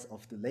size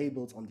of the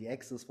labels on the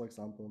axis, for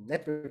example.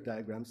 Network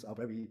diagrams are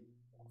very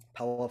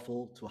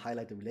powerful to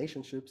highlight the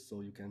relationships.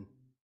 So you can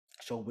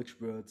show which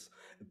words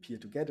appear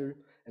together,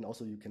 and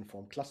also you can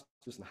form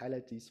clusters and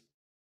highlight these.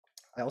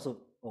 I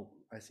also, oh,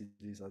 I see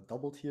these are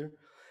doubled here.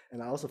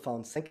 And I also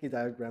found Sankey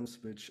diagrams,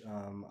 which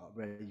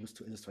were used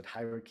to illustrate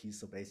hierarchies.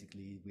 So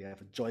basically we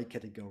have a joy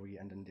category,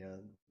 and then there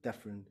are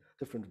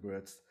different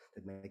words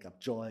that make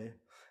up joy.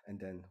 And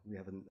then we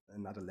have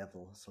another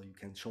level. So you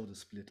can show the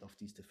split of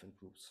these different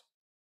groups.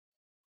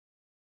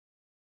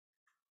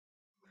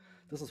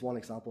 This is one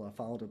example I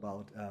found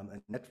about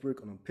a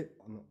network on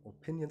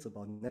opinions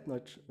about net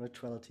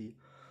neutrality.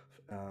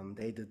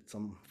 They did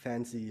some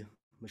fancy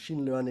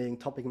machine learning,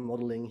 topic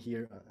modeling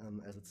here,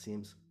 as it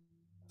seems.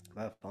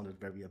 I found it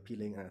very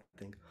appealing, and I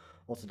think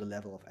also the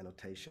level of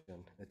annotation,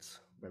 it's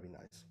very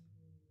nice.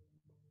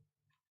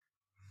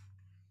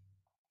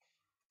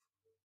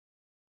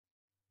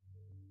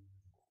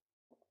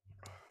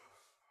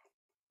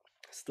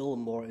 Still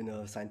more in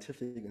a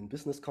scientific and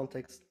business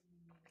context,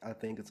 I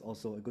think it's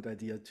also a good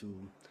idea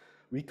to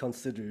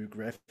reconsider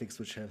graphics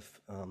which have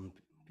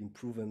been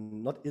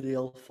proven not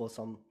ideal for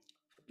some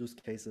use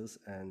cases.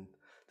 And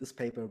this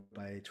paper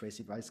by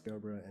Tracy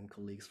Weisgerber and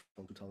colleagues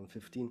from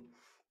 2015,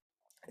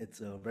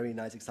 it's a very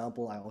nice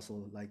example. I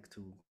also like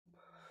to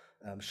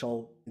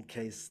show, in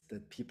case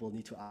that people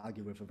need to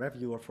argue with a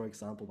reviewer, for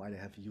example, why they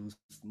have used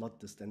not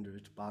the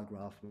standard bar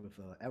graph with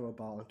an error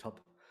bar on top.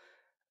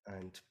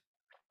 And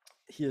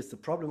here's the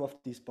problem of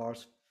these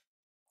bars.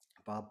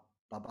 Bar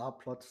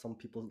plots, some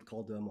people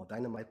call them, or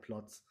dynamite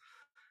plots.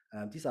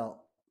 These are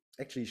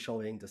actually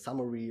showing the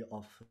summary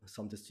of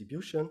some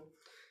distribution,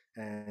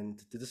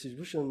 and the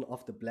distribution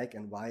of the black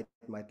and white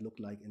might look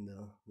like in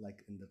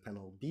the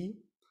panel B,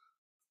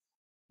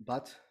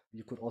 but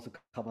you could also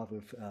come up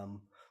with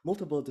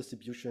multiple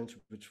distributions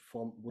which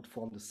would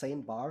form the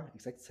same bar,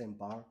 exact same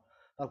bar,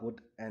 but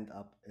would end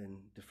up in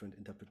different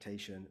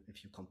interpretation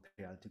if you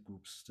compare the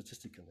groups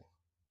statistically.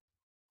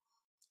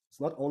 It's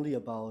not only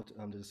about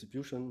the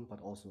distribution, but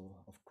also,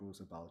 of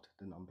course, about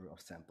the number of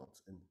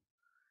samples in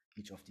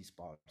each of these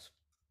bars.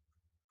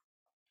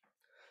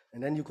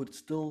 And then you could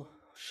still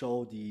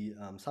show the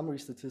summary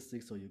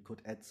statistics, so you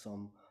could add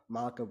some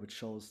marker which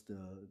shows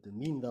the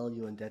mean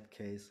value in that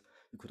case.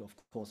 You could, of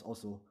course,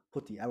 also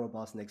put the error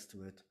bars next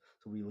to it.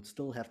 So we would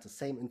still have the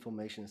same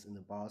information as in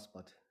the bars,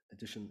 but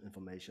additional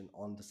information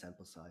on the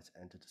sample size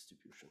and the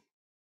distribution.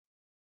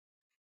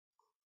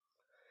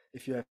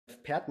 If you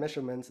have paired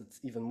measurements, it's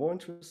even more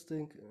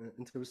interesting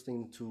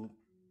to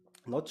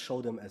not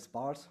show them as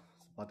bars,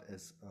 but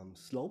as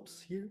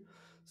slopes here.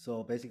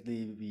 So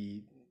basically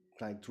we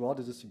draw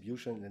the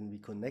distribution and we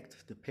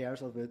connect the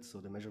pairs of it, so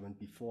the measurement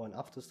before and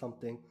after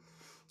something,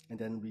 and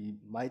then we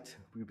might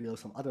reveal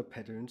some other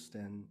patterns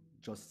than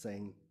just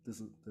saying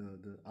this is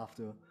the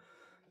after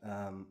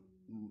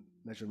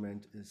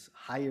measurement is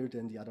higher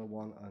than the other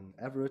one on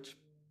average.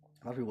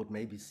 But we would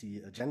maybe see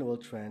a general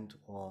trend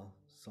or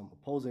some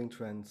opposing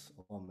trends,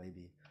 or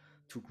maybe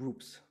two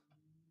groups.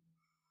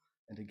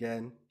 And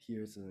again,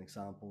 here's an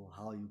example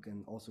how you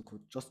can also could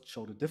just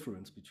show the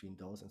difference between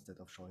those instead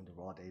of showing the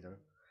raw data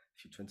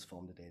if you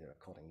transform the data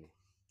accordingly.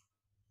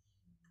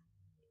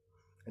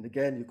 And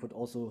again, you could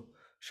also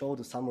show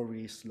the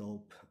summary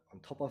slope on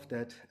top of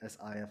that, as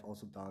I have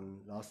also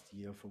done last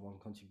year for one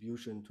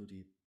contribution to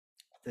the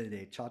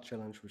 30-day chart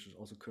challenge, which is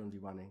also currently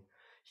running,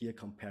 here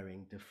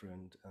comparing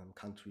different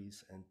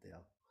countries and their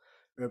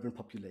urban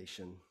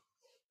population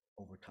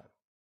over time.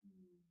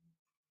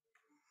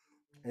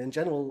 And in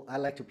general, I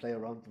like to play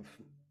around with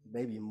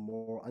maybe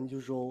more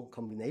unusual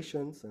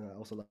combinations. And I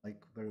also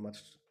like very much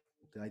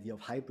the idea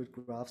of hybrid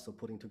graphs, so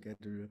putting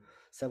together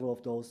several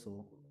of those.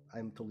 So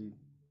I'm totally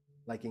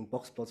liking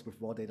box plots with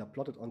raw data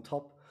plotted on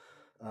top.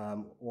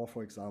 Or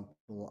for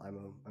example,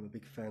 I'm a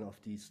big fan of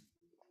these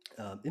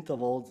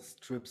interval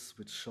strips,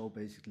 which show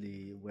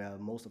basically where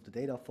most of the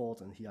data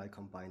falls. And here I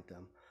combined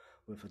them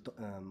with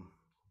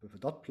a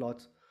dot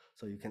plot.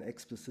 So you can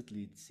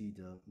explicitly see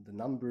the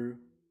number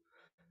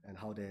and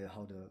how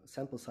the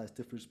sample size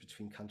differs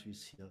between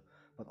countries here,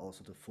 but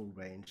also the full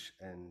range,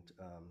 and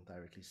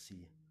directly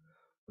see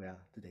where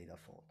the data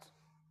falls.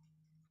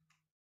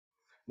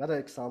 Another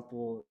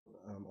example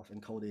of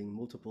encoding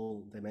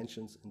multiple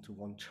dimensions into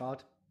one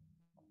chart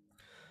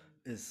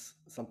is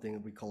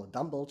something we call a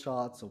dumbbell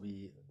chart. So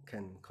we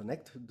can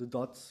connect the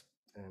dots,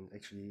 and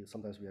actually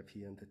sometimes we have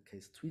here in that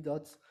case 3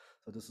 dots.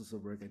 So this is a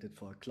work I did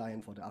for a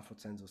client for the Afro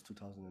Census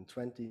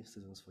 2020,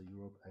 Citizens for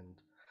Europe, and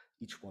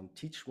each one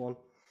teach one.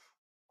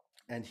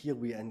 And here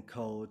we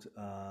encode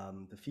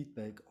the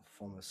feedback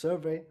from a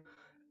survey,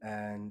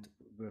 and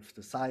with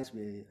the size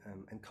we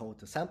encode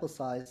the sample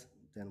size.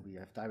 Then we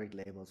have direct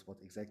labels what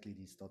exactly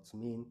these dots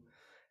mean,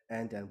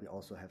 and then we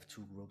also have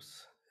two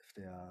groups if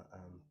they are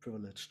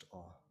privileged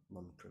or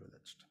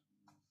non-privileged.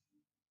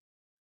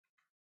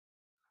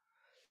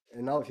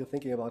 And now if you're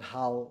thinking about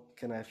how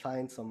can I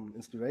find some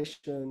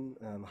inspiration,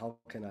 how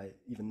can I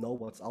even know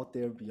what's out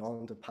there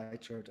beyond a pie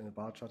chart and a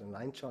bar chart and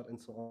line chart and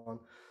so on,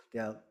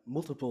 there are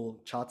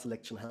multiple chart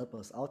selection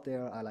helpers out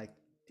there. I like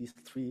these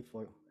three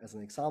for as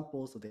an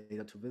example. So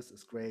data to this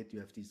is great. You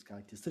have these kind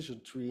of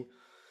decision tree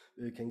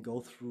you can go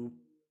through,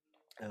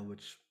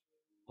 which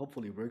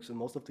hopefully works in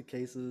most of the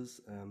cases,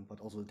 but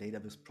also the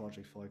database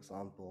project, for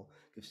example,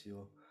 gives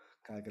you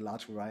kind of like a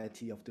large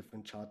variety of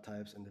different chart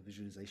types, and the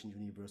visualization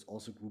universe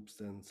also groups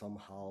them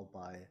somehow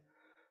by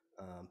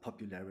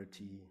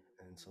popularity.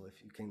 And so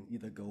if you can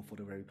either go for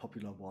the very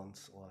popular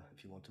ones, or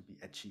if you want to be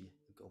edgy,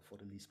 you go for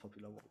the least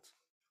popular ones.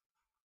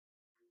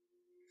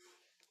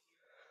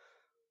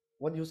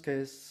 One use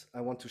case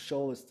I want to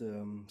show is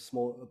the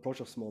small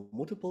approach of small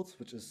multiples,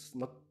 which is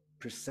not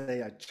per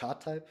se a chart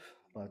type,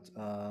 but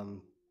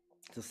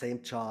the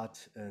same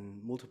chart in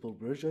multiple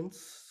versions.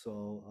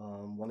 So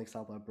one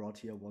example I brought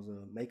here was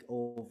a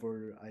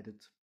makeover I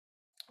did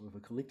with a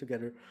colleague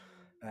together.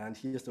 And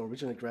here's the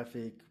original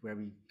graphic where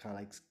we kind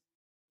of like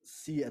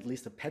see at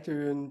least a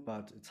pattern,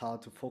 but it's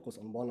hard to focus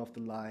on one of the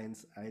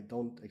lines. I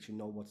don't actually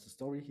know what's the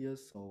story here.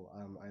 So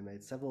I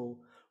made several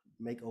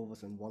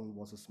makeovers and one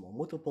was a small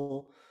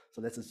multiple.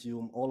 So let's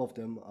assume all of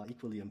them are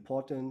equally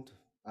important.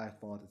 I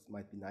thought it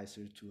might be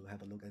nicer to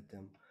have a look at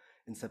them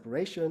in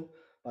separation.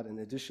 But in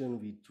addition,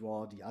 we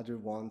draw the other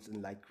ones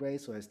in light gray,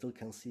 so I still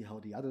can see how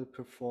the other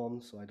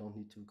performs. So I don't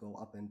need to go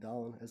up and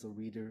down as a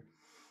reader.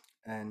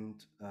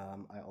 And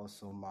I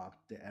also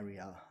marked the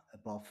area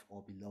above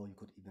or below. You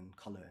could even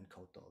color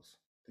encode those.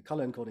 The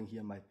color encoding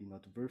here might be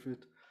not worth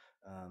it.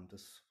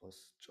 This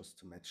was just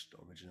to match the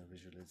original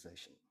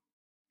visualization.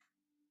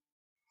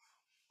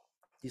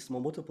 These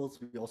small multiples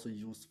we also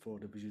used for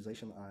the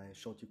visualization I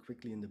showed you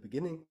quickly in the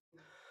beginning,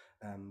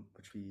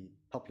 which we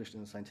published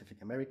in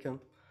Scientific American,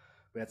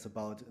 where it's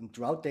about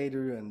drought data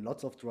and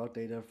lots of drought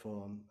data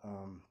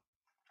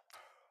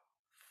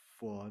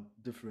for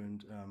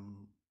different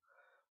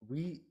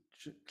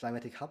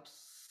climatic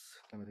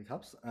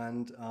hubs,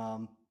 and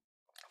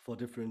for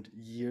different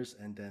years,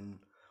 and then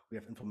we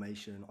have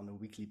information on a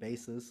weekly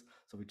basis.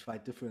 So we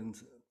tried different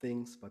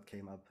things, but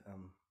came up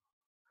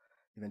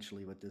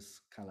eventually with this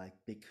kind of like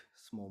big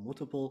small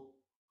multiple.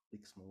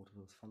 Big small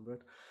multiple is a fun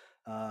word.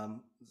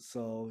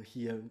 So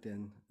here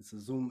then it's a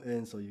zoom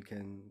in, so you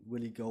can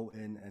really go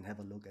in and have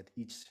a look at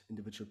each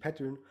individual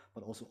pattern,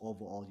 but also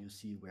overall you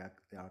see where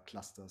there are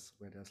clusters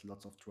where there's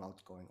lots of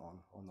drought going on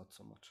or not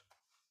so much.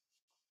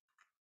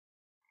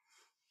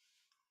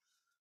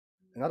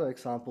 Another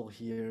example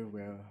here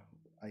where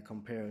I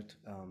compared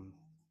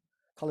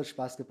college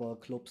basketball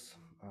clubs,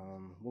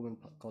 women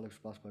college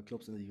basketball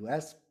clubs in the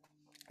US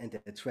and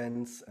their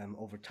trends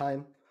over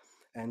time.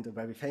 And a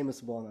very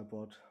famous one I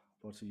brought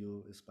to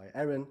you is by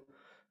Erin,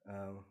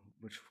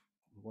 which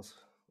was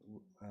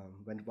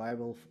went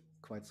viral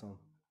quite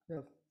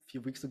a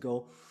few weeks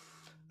ago,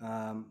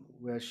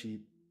 where she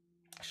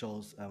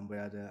shows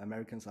where the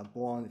Americans are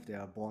born. If they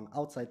are born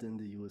outside in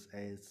the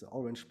USA, it's the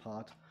orange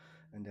part,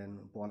 and then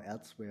born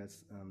elsewhere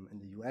in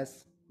the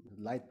US,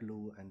 light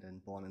blue, and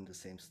then born in the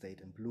same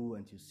state in blue.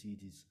 And you see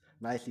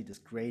this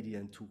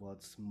gradient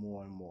towards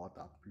more and more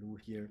dark blue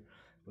here,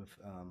 with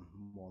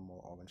more and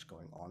more orange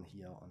going on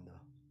here on the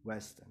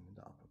west and in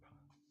the upper part.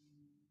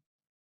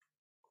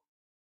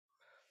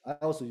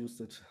 I also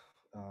used it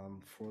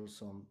for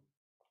some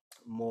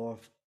more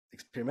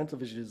experimental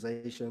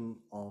visualization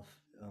of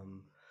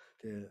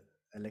the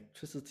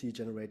electricity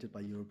generated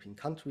by European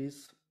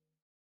countries.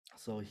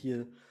 So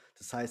here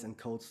the size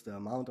encodes the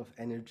amount of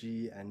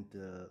energy, and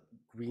the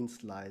green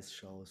slice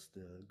shows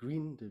the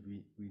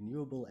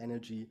renewable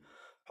energy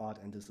part,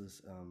 and this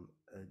is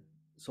a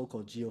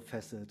so-called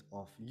geofacet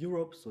of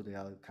Europe. So they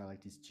are kind of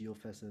like these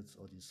geofacets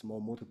or these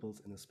small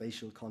multiples in a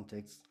spatial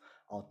context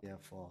out there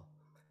for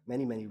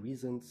many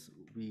reasons.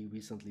 We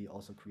recently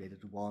also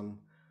created one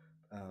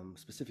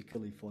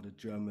specifically for the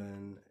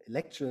German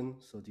election.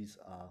 So these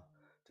are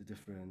the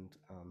different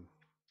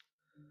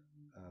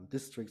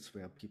districts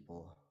where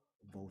people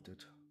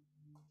voted.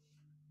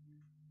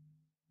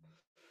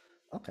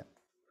 Okay,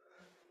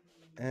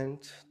 and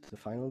the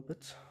final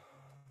bit.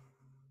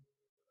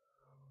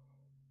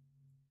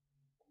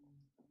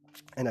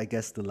 And I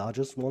guess the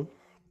largest one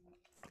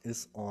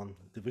is on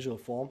the visual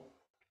form.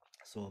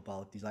 So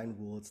about design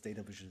rules,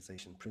 data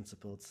visualization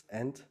principles,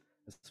 and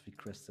as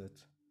requested,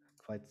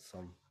 quite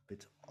some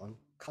bit on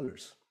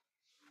colors.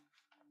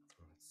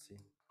 Let's see,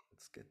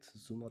 let's get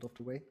zoom out of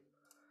the way.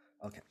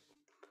 Okay.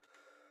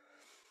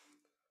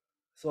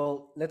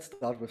 So let's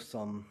start with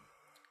some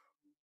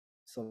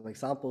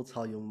examples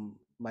how you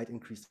might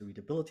increase the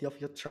readability of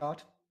your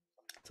chart.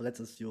 So let's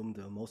assume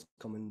the most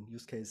common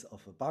use case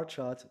of a bar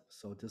chart.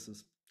 So this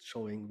is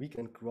showing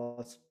weekend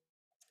gross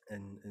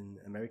in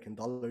American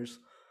dollars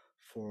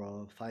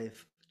for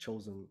 5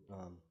 chosen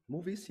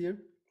movies here,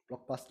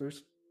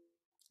 blockbusters.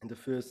 And the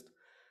first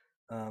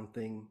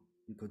thing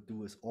you could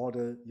do is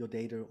order your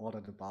data,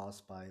 order the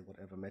bars by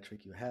whatever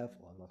metric you have,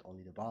 or not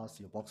only the bars,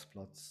 your box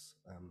plots,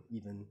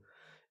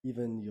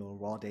 even your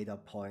raw data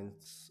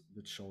points,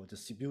 which show a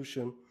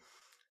distribution.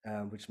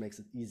 which makes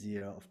it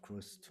easier, of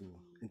course, to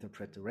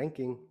interpret the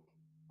ranking.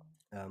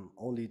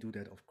 Only do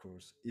that, of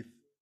course, if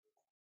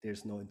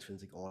there's no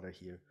intrinsic order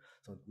here.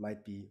 So it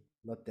might be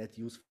not that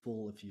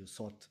useful if you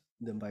sort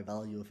them by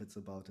value if it's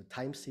about a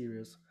time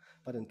series,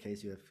 but in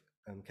case you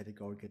have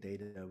categorical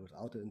data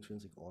without an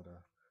intrinsic order,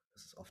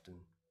 this is often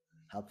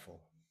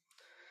helpful.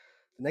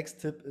 The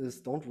next tip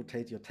is don't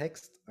rotate your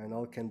text. I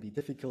know it can be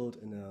difficult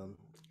in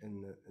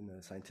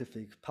a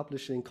scientific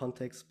publishing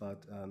context,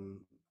 but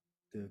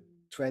the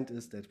trend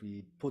is that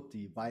we put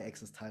the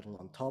y-axis title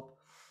on top,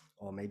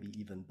 or maybe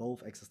even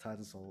both axis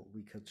titles. So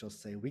we could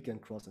just say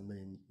Weekend cross $1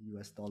 million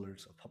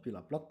of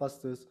popular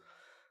blockbusters.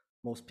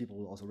 Most people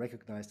will also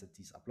recognize that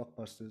these are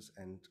blockbusters,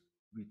 and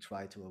we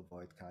try to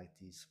avoid kind of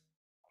these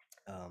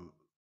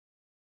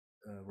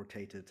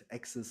rotated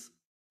axis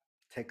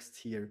text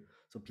here,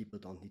 so people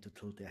don't need to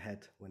tilt their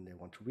head when they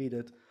want to read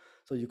it.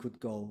 So you could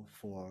go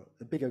for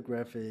a bigger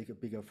graphic, a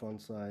bigger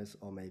font size,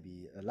 or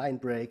maybe a line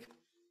break.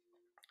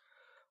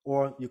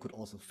 Or you could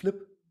also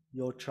flip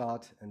your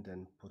chart and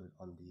then put it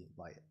on the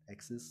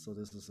y-axis. So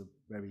this is a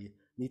very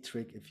neat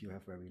trick if you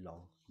have very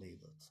long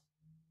labels.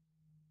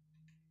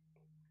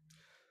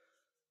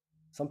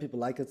 Some people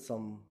like it,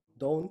 some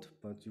don't,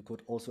 but you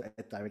could also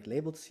add direct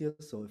labels here.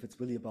 So if it's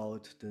really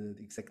about the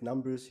exact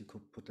numbers, you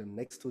could put them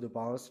next to the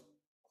bars,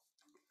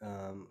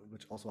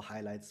 which also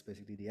highlights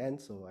basically the end.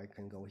 So I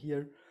can go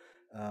here.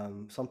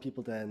 Some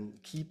people then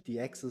keep the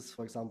axis,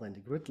 for example, in the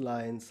grid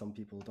line. Some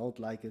people don't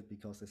like it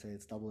because they say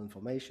it's double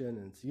information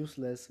and it's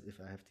useless if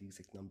I have the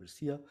exact numbers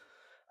here.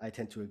 I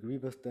tend to agree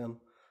with them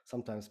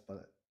sometimes,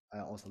 but I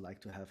also like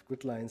to have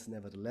grid lines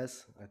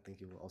nevertheless. I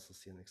think you will also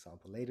see an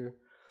example later.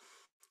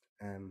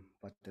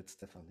 But that's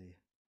definitely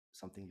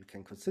something you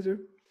can consider.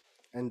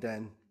 And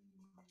then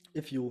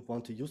if you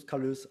want to use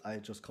colors, I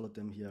just colored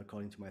them here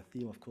according to my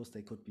theme. Of course,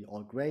 they could be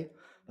all gray,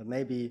 but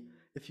maybe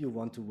if you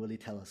want to really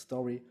tell a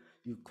story,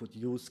 you could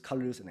use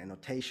colors and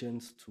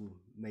annotations to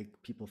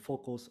make people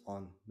focus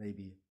on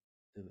maybe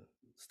the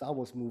Star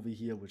Wars movie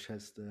here, which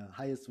has the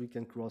highest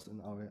weekend gross in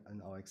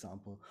our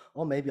example,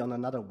 or maybe on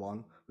another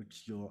one,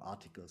 which your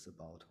article is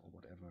about or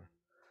whatever,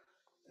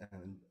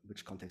 and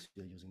which context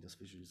you're using this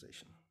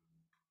visualization.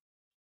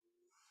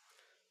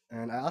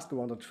 And I asked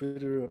around on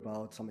Twitter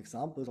about some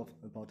examples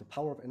about the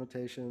power of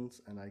annotations,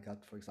 and I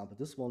got, for example,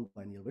 this one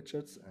by Neil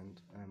Richards, and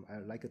I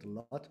like it a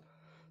lot.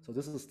 So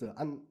this is the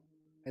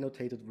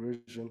unannotated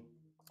version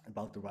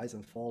about the rise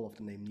and fall of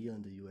the name Neil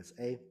in the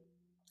USA.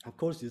 Of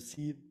course, you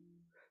see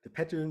the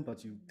pattern,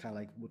 but you kind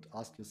of like would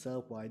ask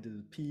yourself, why did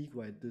it peak?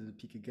 Why did it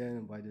peak again?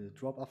 And why did it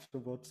drop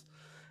afterwards?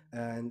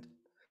 And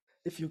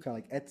if you kind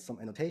of like add some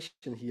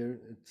annotation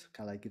here, it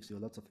kind of like gives you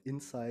lots of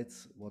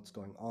insights, what's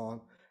going on,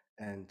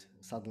 and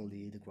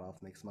suddenly the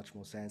graph makes much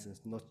more sense. And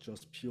it's not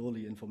just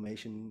purely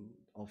information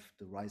of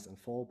the rise and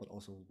fall, but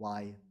also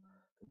why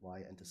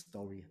and the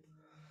story.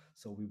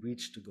 So we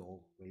reach the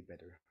goal way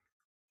better.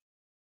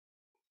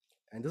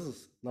 And this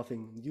is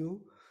nothing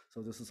new.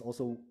 So this is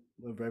also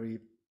a very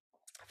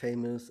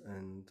famous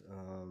and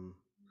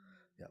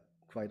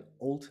quite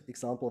old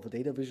example of a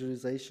data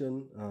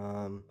visualization.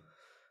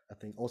 I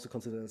think also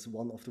considered as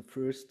one of the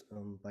first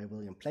by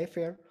William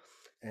Playfair.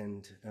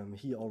 And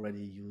he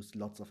already used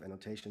lots of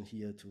annotation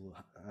here to,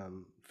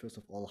 first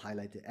of all,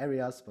 highlight the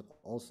areas, but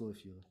also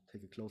if you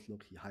take a close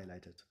look, he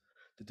highlighted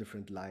the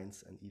different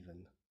lines and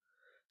even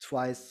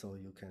twice, so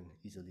you can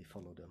easily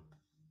follow them.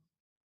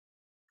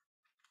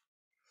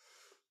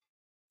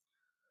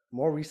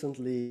 More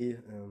recently,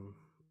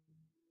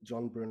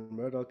 John Byrne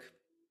Murdoch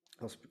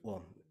was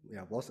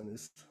and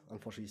is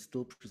unfortunately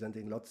still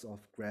presenting lots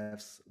of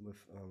graphs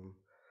with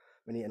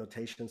many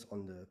annotations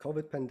on the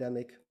COVID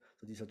pandemic.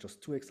 So these are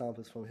just two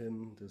examples from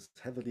him, this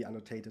heavily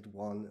annotated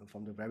one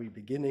from the very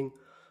beginning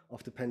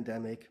of the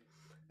pandemic,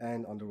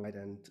 and on the right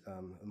end,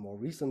 a more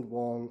recent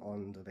one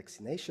on the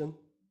vaccination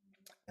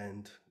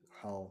and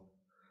how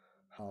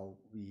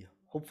we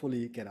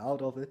hopefully get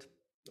out of it,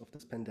 of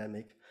this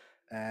pandemic.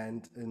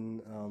 And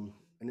in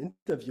an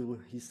interview,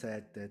 he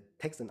said that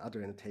text and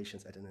other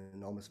annotations add an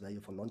enormous value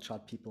for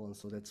non-chart people. And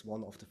so that's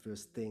one of the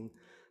first thing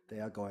they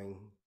are going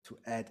to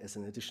add as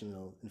an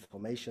additional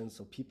information.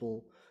 So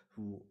people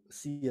who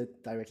see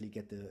it directly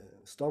get the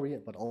story,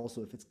 but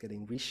also if it's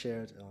getting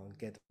reshared,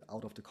 get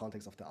out of the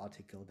context of the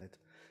article, that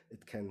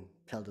it can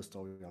tell the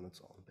story on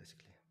its own,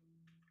 basically.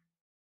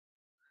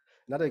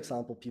 Another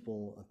example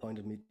people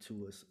pointed me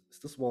to is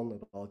this one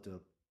about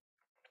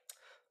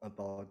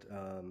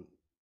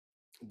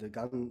the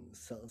gun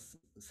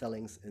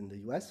sellings in the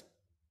US.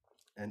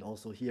 And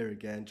also here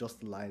again,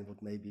 just the line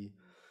would maybe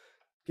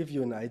give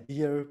you an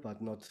idea,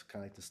 but not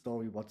kind of like the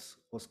story, what's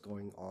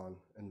going on,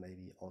 and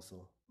maybe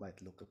also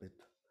might look a bit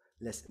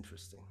less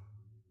interesting.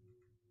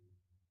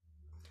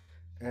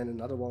 And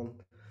another one,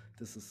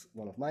 this is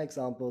one of my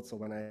examples. So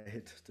when I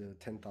hit the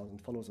 10,000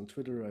 followers on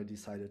Twitter, I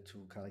decided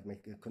to kind of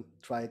like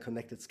try a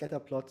connected scatter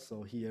plot.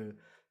 So here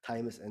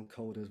time is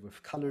encoded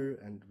with color,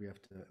 and we have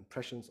the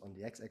impressions on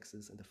the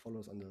x-axis and the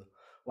followers on the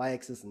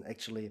y-axis. And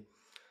actually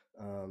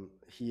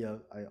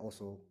here I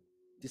also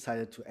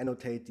decided to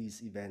annotate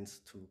these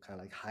events to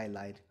kind of like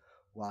highlight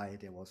why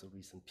there was a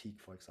recent peak,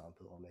 for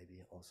example, or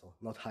maybe also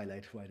not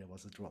highlight why there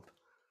was a drop.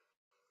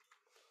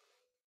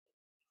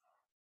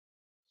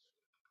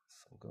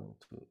 So I'm going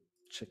to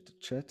check the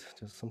chat.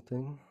 There's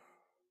something.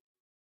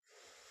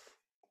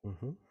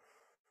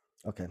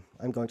 Okay,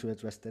 I'm going to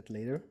address that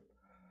later.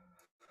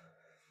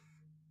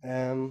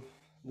 The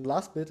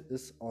last bit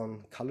is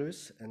on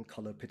colors and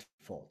color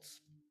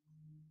pitfalls.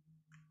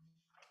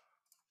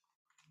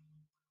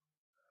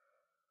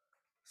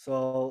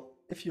 So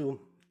if you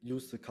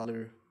use the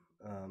color,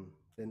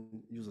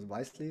 then use it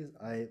wisely.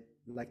 I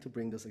like to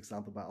bring this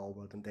example by All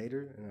World and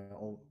Data, and I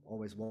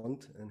always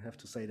want and have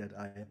to say that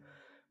I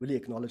really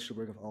acknowledge the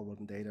work of All World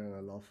and Data, and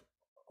I love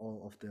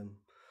all of them,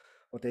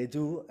 what they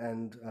do,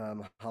 and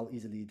how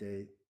easily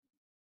they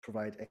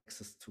provide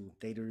access to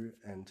data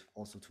and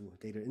also to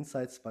data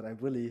insights. But I'm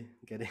really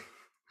getting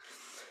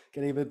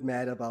a bit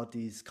mad about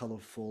these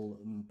colorful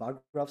bar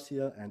graphs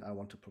here, and I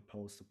want to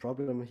propose the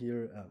problem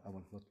here. I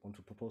not want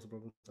to propose the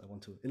problems, I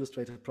want to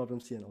illustrate the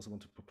problems here, and also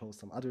want to propose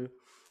some other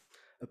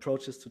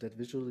approaches to that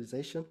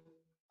visualization.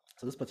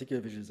 So this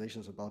particular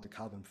visualization is about the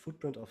carbon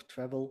footprint of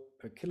travel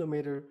per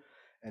kilometer,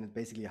 and it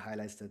basically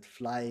highlights that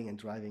flying and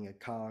driving a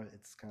car,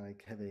 it's kind of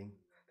like having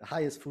the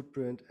highest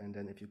footprint. And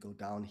then if you go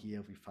down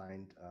here, we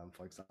find,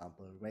 for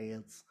example,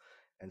 rails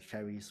and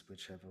ferries,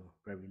 which have a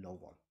very low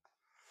one.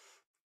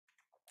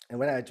 And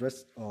when I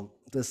addressed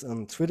this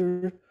on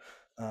Twitter,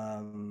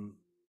 Hannah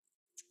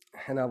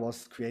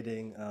was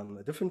creating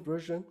a different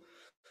version.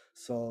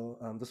 So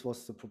this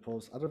was the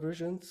proposed other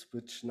versions,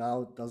 which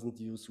now doesn't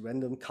use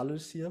random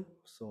colors here,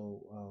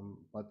 so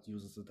but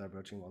uses a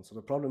diverging one. So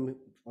the problem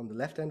on the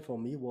left hand for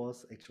me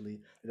was actually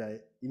that I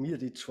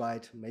immediately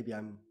tried, maybe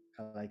I'm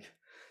kind of like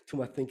too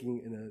much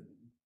thinking in a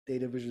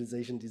data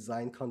visualization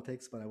design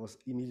context, but I was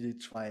immediately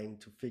trying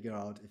to figure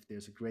out if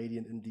there's a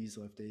gradient in these,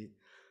 or if the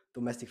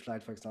domestic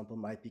flight, for example,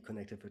 might be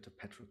connected with a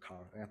petrol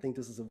car. And I think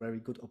this is a very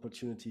good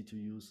opportunity to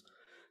use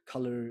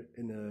color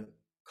in a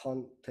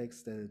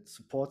context that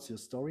supports your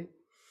story.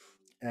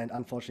 And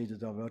unfortunately,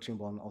 the diverging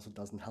one also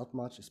doesn't help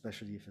much,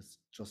 especially if it's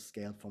just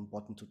scaled from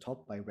bottom to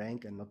top by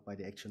rank and not by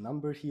the actual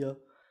number here.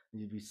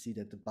 And we see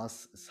that the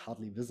bus is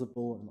hardly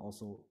visible, and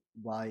also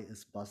why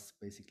is bus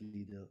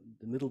basically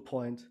the middle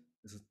point?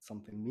 Is it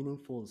something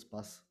meaningful? Is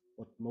bus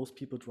what most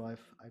people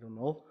drive? I don't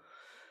know,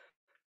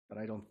 but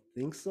I don't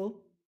think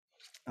so.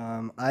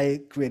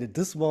 I created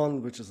this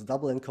one, which is a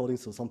double encoding.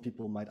 So some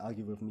people might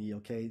argue with me,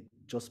 okay,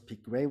 just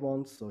pick gray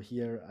ones. So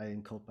here I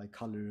encode by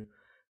color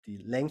the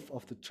length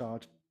of the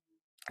chart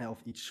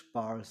of each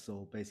bar.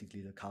 So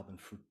basically the carbon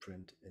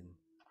footprint in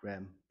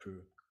gram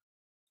per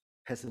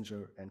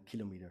passenger and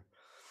kilometer.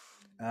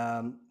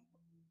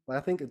 But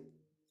I think it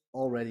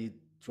already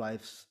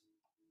drives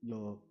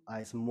your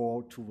eyes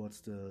more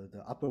towards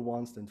the upper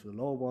ones than to the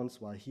lower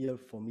ones, while here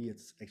for me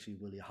it's actually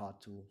really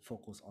hard to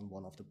focus on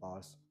one of the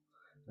bars.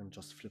 I'm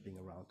just flipping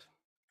around.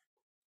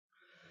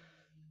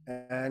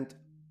 And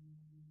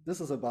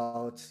this is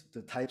about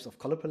the types of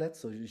color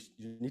palettes. So you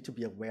need to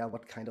be aware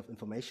what kind of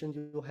information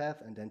you have,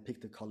 and then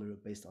pick the color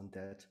based on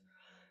that.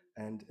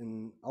 And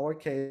in our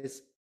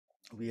case,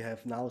 we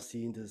have now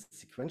seen the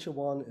sequential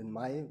one in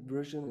my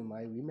version, in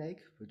my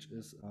remake, which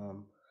is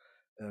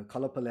a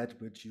color palette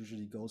which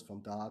usually goes from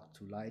dark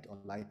to light or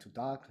light to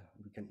dark.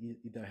 We can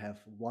either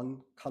have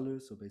one color,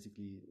 so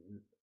basically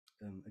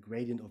a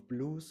gradient of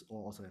blues,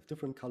 or also have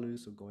different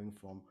colors, so going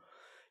from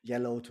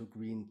yellow to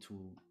green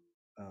to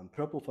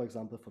purple, for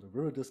example, for the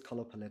Viridis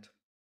color palette.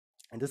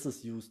 And this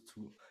is used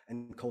to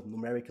encode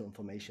numerical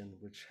information,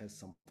 which has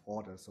some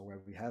order. So where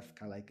we have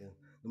kind of like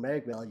a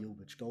numeric value,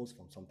 which goes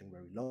from something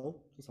very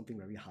low to something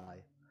very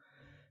high.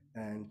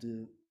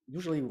 And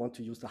usually we want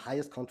to use the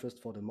highest contrast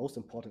for the most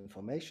important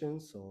information.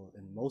 So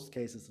in most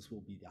cases, this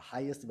will be the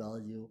highest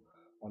value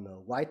on a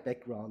white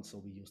background. So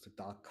we use the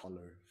dark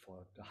color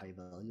for the high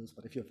values.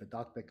 But if you have a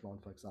dark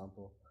background, for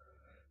example,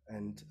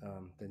 and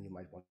then you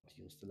might want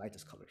to use the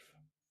lightest color.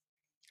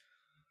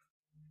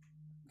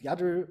 The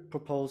other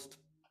proposed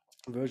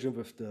version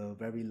with the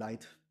very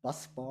light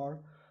bus bar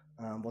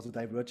was a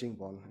diverging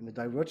one. And the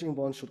diverging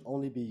one should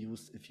only be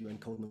used if you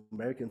encode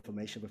numeric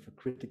information with a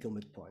critical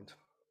midpoint.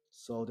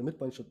 So the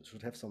midpoint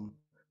should have some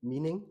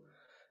meaning.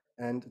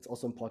 And it's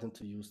also important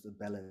to use the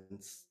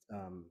balanced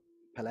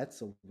palette,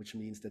 so which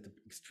means that the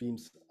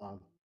extremes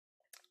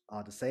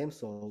are the same.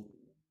 So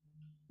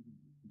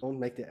don't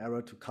make the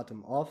error to cut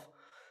them off.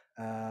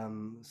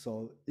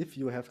 So if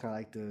you have kind of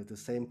like the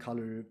same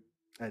color,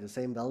 the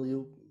same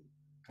value,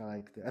 kind of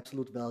like the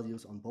absolute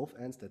values on both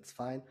ends, that's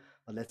fine.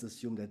 But let's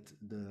assume that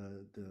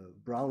the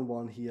brown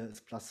one here is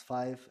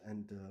 +5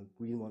 and the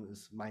green one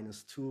is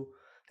 -2.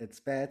 That's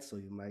bad. So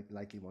you might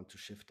likely want to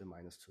shift the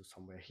 -2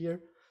 somewhere here.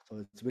 So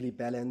it's really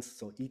balanced.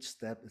 So each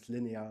step is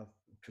linear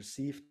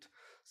perceived.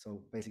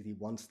 So basically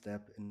one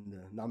step in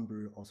the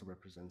number also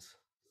represents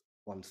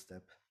one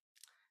step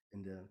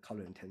in the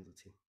color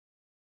intensity.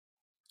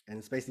 And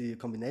it's basically a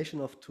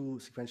combination of two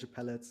sequential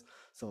palettes.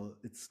 So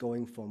it's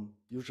going from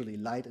usually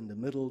light in the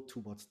middle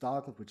towards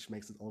dark, which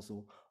makes it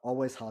also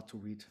always hard to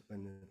read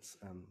when it's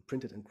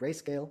printed in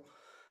grayscale.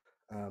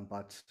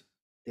 But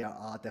there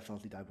are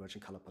definitely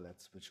divergent color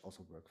palettes, which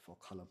also work for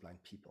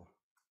colorblind people.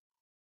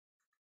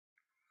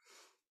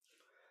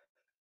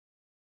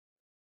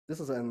 This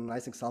is a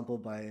nice example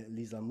by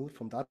Lisa Muth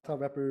from Data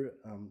Wrapper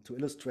to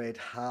illustrate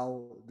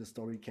how the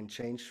story can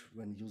change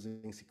when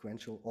using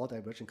sequential or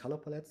divergent color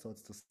palettes. So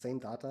it's the same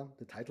data,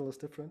 the title is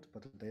different,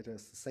 but the data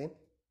is the same,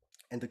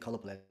 and the color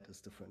palette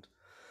is different.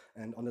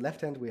 And on the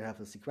left hand, we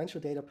have a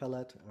sequential data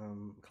palette,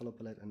 color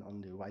palette, and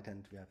on the right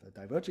hand, we have a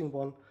diverging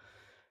one.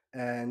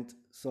 And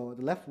so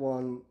the left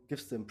one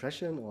gives the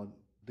impression, or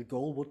the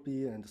goal would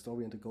be, and the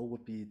story and the goal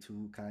would be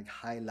to kind of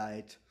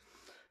highlight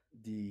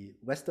the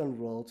Western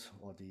world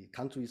or the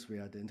countries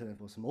where the internet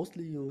was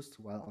mostly used,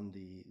 while on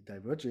the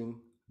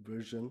diverging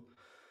version,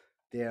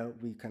 there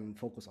we can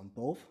focus on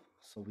both.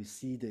 So we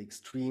see the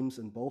extremes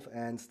in both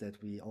ends,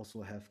 that we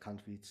also have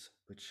countries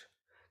which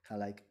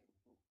kind of like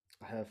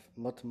have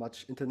not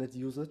much internet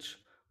usage,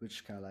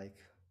 which kind of like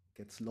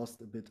gets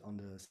lost a bit on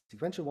the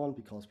sequential one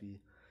because we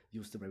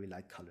use the very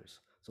light colors.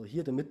 So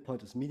here the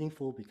midpoint is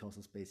meaningful because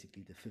it's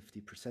basically the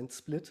 50%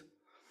 split.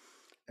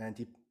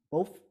 And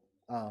both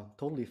are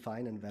totally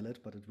fine and valid,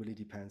 but it really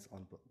depends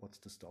on what's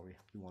the story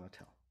you want to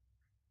tell.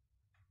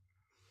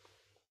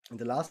 And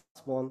the last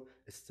one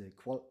is the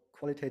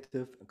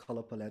qualitative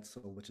color palette,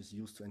 so which is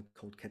used to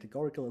encode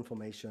categorical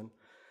information.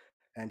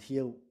 And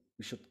here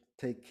we should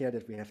take care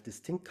that we have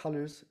distinct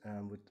colors,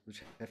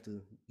 which have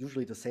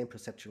usually the same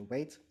perceptual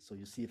weight. So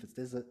you see if it's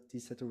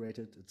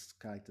desaturated, it's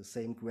kind of like the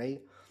same gray.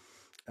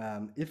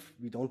 If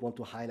we don't want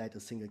to highlight a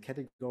single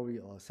category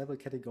or several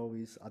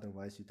categories,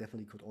 otherwise you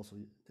definitely could also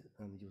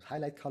use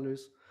highlight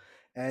colors.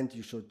 And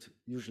you should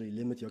usually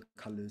limit your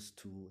colors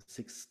to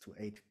 6 to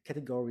 8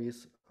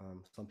 categories.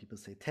 Some people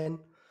say 10,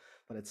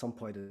 but at some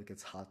point it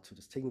gets hard to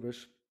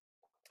distinguish.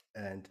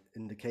 And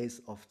in the case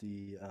of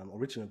the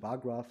original bar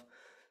graph,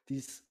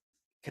 these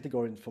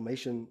category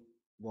information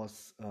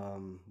was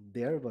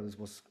there, but it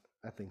was,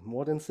 I think,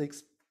 more than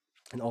 6.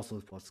 And also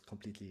it was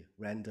completely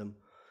random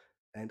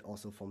and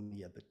also for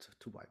me a bit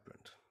too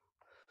vibrant.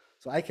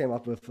 So I came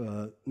up with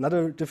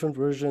another different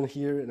version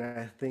here, and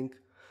I think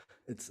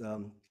it's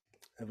a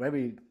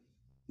very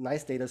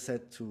nice data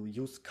set to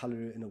use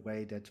color in a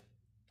way that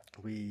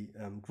we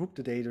group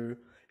the data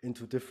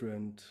into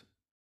different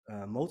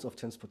modes of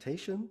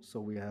transportation. So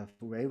we have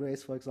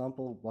railways, for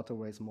example,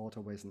 waterways,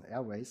 motorways, and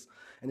airways.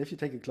 And if you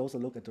take a closer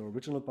look at the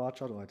original bar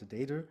chart or at the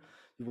data,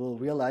 you will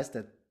realize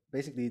that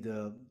basically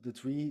the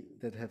three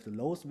that have the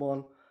lowest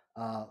one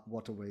are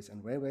waterways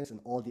and railways, and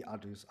all the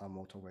others are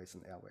motorways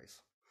and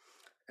airways.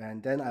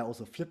 And then I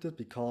also flipped it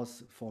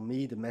because for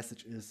me, the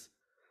message is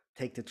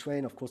take the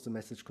train. Of course, the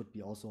message could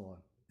be also,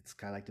 it's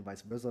kind of like the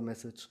vice versa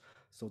message.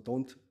 So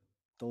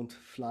don't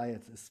fly,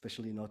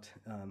 especially not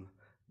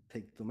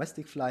take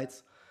domestic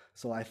flights.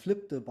 So I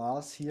flipped the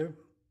bars here,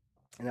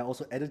 and I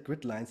also added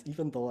grid lines,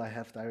 even though I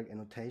have direct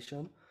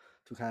annotation,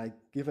 to kind of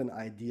give an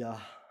idea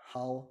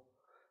how,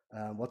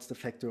 what's the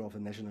factor of a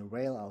national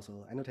rail. I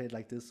also annotate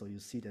like this, so you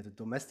see that a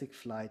domestic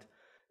flight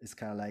is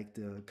kind of like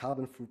the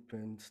carbon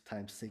footprint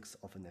times 6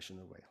 of a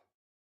national rail.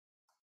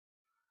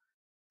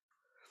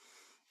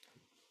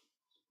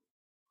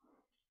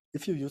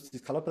 If you use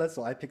these color palettes,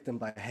 so I pick them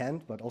by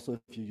hand, but also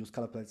if you use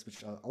color palettes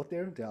which are out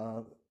there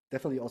are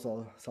definitely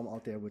also some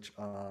out there which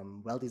are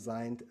well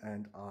designed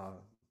and are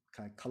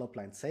kind of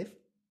colorblind safe.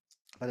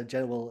 But in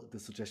general, the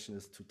suggestion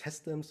is to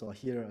test them. So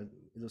here I'm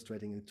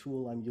illustrating a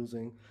tool I'm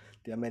using.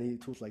 There are many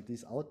tools like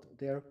these out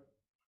there,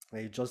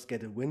 where you just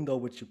get a window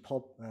which you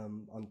pop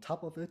on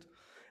top of it.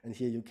 And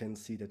here you can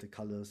see that the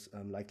colors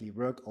likely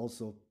work.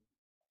 Also,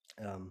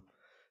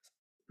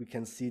 we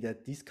can see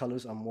that these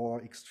colors are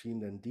more extreme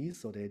than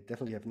these, so they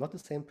definitely have not the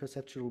same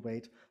perceptual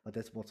weight, but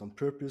that's what's on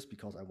purpose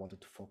because I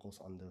wanted to focus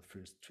on the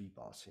first 3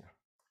 bars here.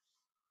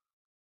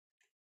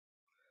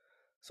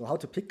 So how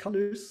to pick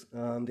colors?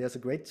 There's a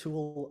great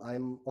tool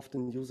I'm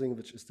often using,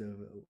 which is the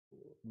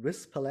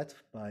RIS palette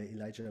by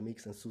Elijah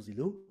Meeks and Susie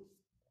Liu.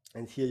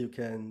 And here you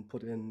can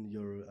put in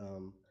your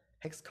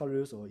hex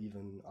colors or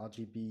even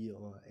RGB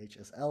or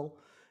HSL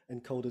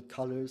encoded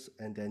colors,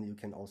 and then you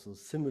can also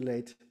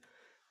simulate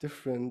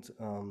different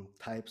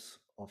types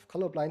of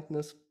color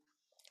blindness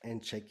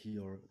and check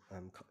your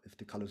if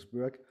the colors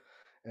work.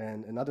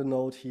 And another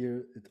note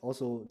here, it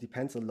also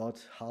depends a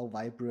lot how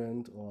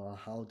vibrant or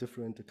how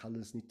different the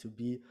colors need to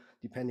be,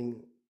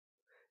 depending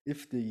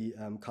if the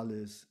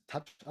colors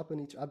touch up on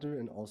each other,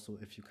 and also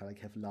if you kind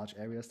of have large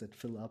areas that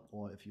fill up,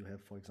 or if you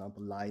have, for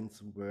example,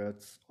 lines,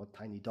 words, or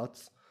tiny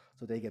dots.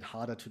 So they get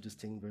harder to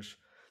distinguish,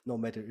 no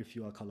matter if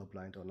you are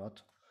colorblind or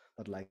not,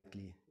 but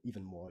likely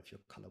even more if you're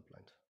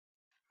colorblind.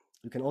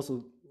 You can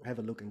also have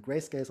a look in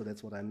grayscale, so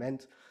that's what I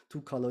meant.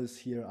 2 colors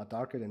here are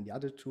darker than the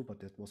other 2, but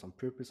that was on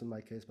purpose in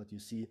my case. But you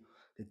see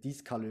that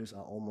these colors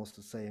are almost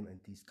the same and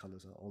these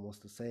colors are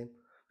almost the same,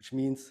 which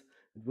means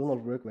it will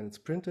not work when it's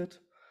printed,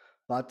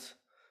 but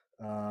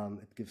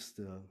it gives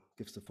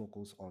the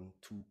focus on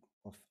 2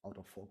 out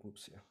of 4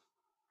 groups here.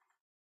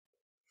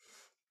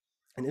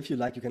 And if you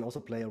like, you can also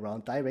play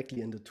around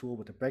directly in the tool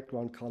with the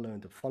background color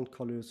and the font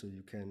color, so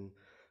you can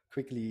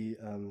quickly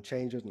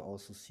change it and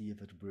also see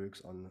if it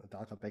works on a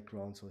darker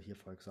background. So here,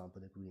 for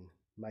example, the green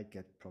might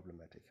get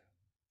problematic.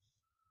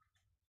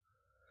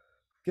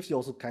 Gives you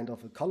also kind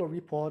of a color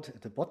report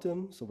at the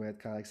bottom, so where it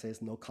kind of like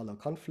says no color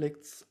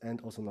conflicts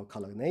and also no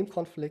color name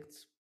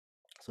conflicts.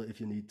 So if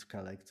you need to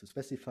kind of like to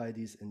specify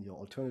these in your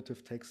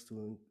alternative text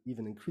to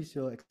even increase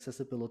your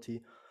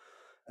accessibility,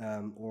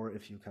 or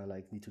if you kind of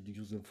like need to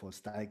use them for a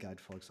style guide,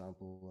 for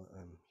example,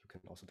 you can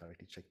also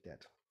directly check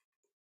that.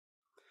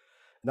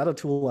 Another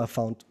tool I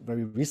found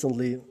very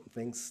recently,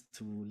 thanks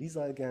to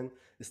Lisa again,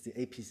 is the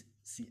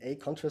APCA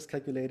contrast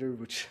calculator,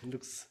 which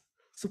looks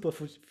super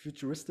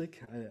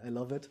futuristic. I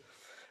love it.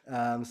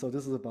 So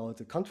this is about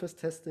the contrast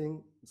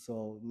testing.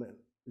 So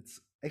it's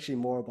actually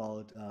more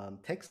about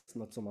text,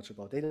 not so much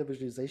about data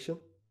visualization.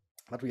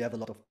 But we have a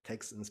lot of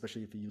text, and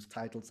especially if you use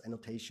titles,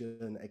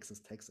 annotation, access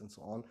text, and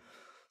so on.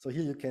 So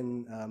here you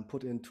can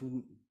put in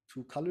two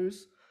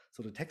colors.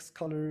 So the text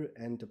color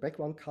and the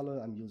background color,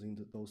 I'm using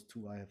those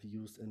two I have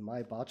used in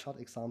my bar chart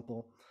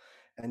example.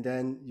 And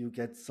then you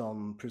get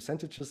some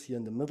percentages here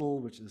in the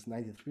middle, which is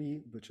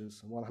 93, which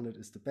is 100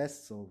 is the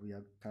best. So we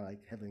are kind of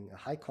like having a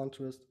high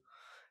contrast.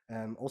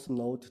 Also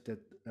note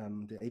that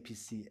the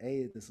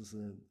APCA, this is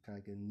a kind of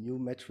like a new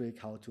metric,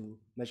 how to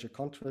measure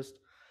contrast.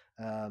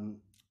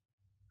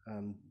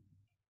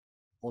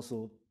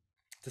 Also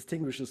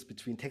distinguishes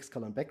between text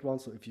color and background.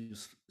 So if you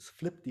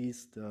flip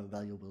these, the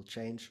value will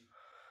change,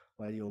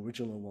 while the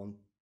original one,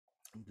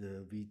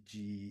 the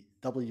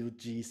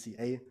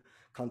WGCA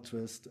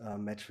contrast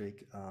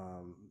metric,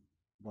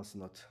 was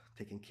not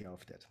taking care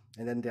of that.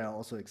 And then there are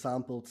also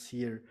examples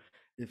here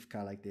if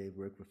kind of like they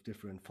work with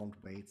different font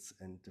weights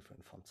and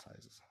different font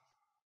sizes.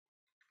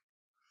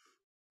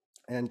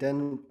 And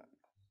then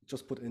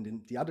just put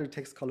in the other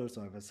text colors.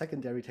 So I have a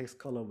secondary text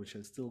color, which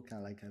I still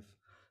kind of like have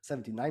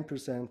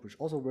 79%, which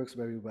also works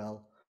very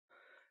well.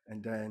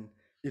 And then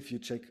if you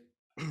check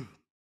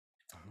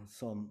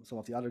some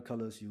of the other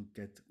colors, you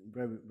get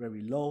very,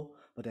 very low,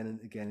 but then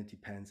again, it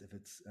depends if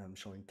it's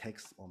showing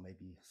text or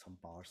maybe some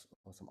bars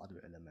or some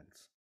other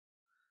elements.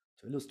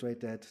 To illustrate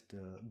that,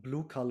 the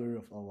blue color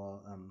of our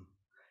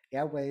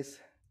airways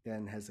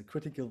then has a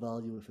critical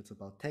value if it's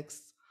about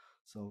text.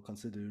 So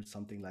consider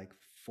something like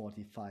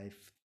 45%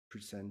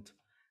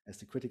 as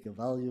the critical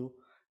value,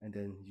 and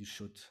then you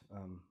should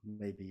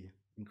maybe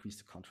increase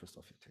the contrast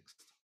of your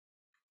text.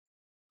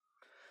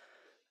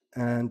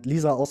 And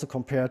Lisa also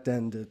compared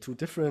then the two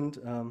different,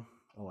 I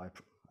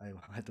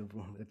had the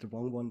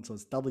wrong one. So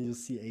it's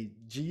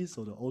WCAG,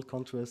 so the old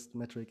contrast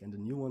metric, and the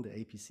new one, the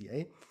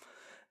APCA.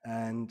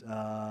 And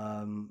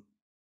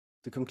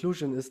the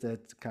conclusion is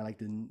that kind of like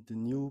the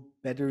new,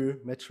 better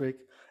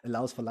metric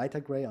allows for lighter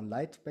gray on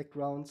light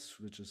backgrounds,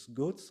 which is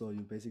good. So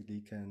you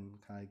basically can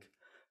kind of like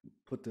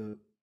put the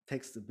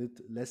text a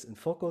bit less in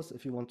focus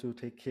if you want to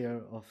take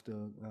care of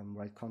the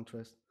right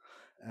contrast.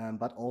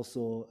 But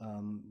also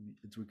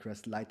it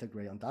requests lighter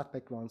gray on dark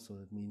backgrounds, so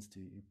it means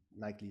you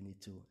likely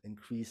need to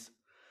increase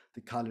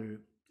the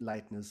color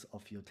lightness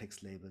of your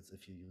text labels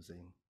if you're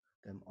using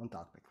them on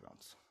dark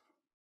backgrounds.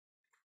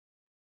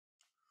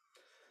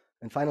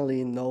 And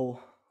finally, no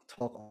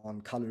talk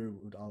on color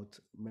without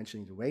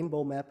mentioning the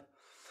rainbow map,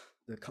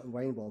 the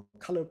rainbow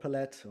color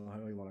palette, or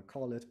however you want to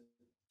call it,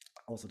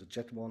 also the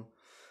jet one.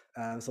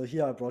 So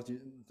here I brought you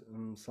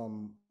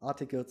some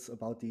articles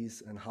about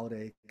these and how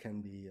they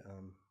can be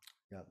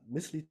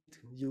mislead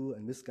you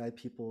and misguide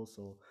people.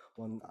 So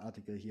one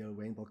article here,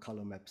 rainbow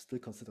color map still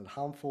considered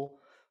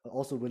harmful, but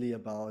also really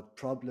about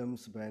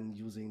problems when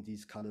using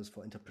these colors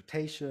for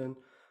interpretation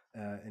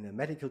in a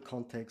medical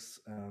context,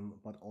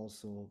 but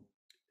also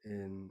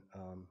in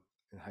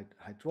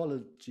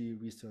hydrology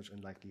research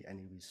and likely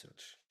any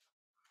research.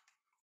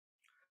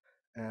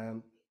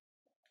 And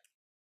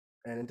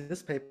in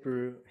this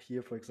paper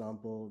here, for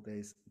example,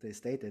 they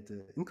state that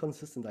the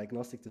inconsistent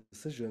diagnostic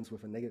decisions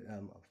with a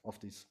negative of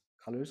these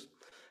colors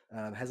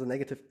has a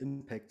negative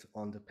impact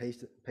on the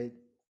patient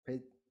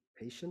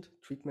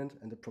treatment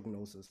and the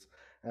prognosis.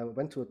 I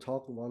went to a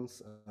talk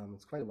once,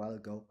 it's quite a while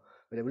ago,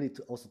 but I really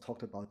also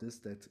talked about this,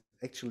 that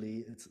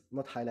actually it's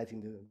not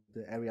highlighting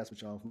the areas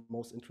which are of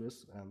most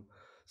interest.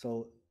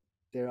 So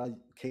there are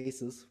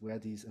cases where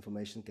these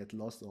information get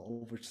lost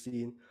or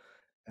overseen,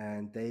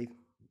 and they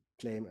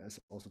claim, as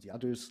also the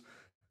others,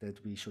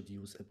 that we should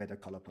use a better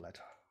color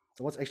palette.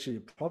 So what's actually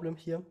a problem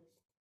here?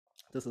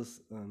 This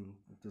is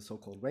the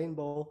so-called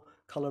rainbow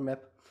color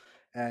map.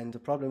 And the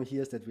problem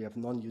here is that we have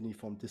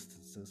non-uniform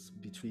distances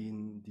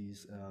between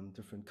these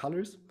different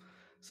colors.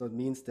 So it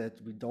means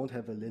that we don't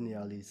have a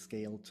linearly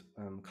scaled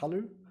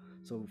color.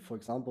 So for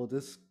example,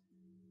 this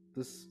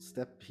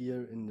step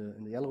here in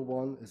the yellow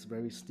one is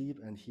very steep,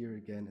 and here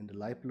again in the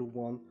light blue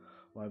one,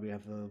 while we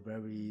have a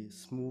very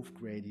smooth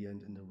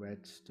gradient in the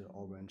red, the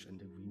orange, and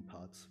the green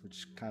parts,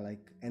 which kind of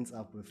like ends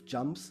up with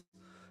jumps,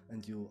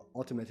 and you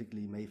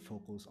automatically may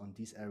focus on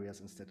these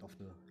areas instead of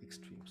the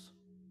extremes.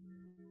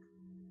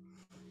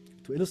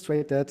 To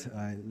illustrate that,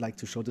 I like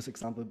to show this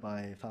example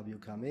by Fabio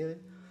Camere.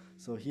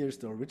 So here's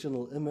the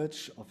original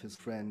image of his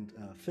friend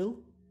Phil.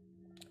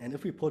 And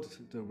if we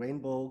put the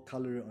rainbow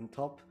color on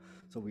top,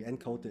 So we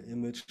encode the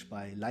image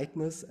by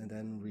lightness, and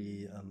then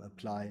we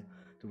apply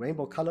the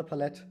rainbow color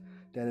palette.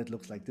 Then it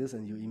looks like this,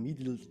 and you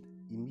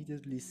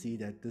immediately see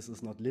that this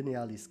is not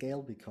linearly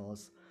scaled,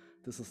 because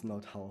this is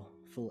not how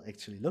fill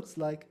actually looks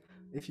like.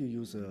 If you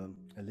use a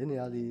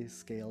linearly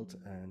scaled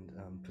and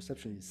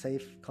perceptually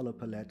safe color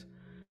palette,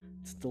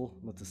 it's still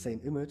not the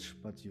same image,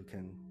 but you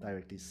can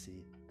directly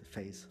see the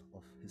face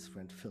of his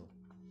friend Phil.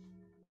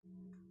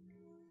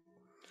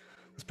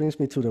 This brings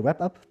me to the wrap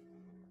up.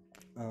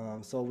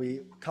 So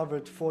we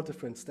covered 4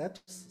 different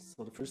steps.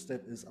 So the first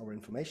step is our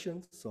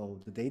information, so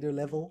the data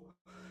level.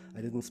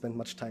 I didn't spend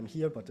much time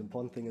here, but the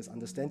important thing is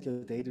understand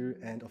your data,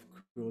 and of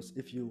course,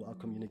 if you are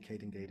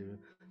communicating data,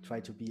 try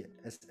to be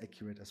as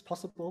accurate as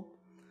possible.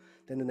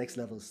 Then the next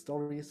level is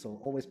story,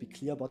 so always be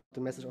clear about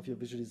the message of your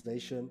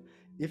visualization.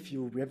 If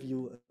you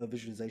review a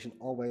visualization,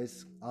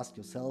 always ask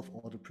yourself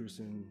or the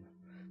person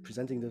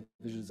presenting the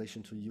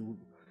visualization to you,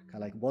 kind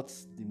of like,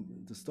 what's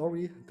the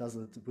story? Does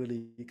it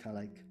really kind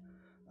of like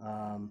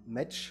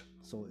match?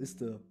 So is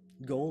the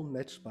goal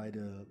matched by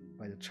the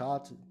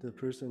chart the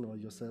person or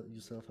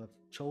yourself have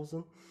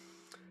chosen?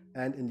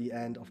 And in the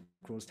end, of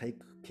course,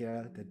 take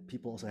care that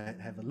people also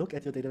have a look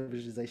at your data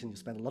visualization. You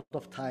spend a lot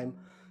of time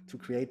to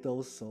create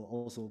those, so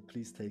also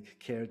please take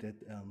care that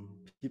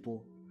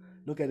people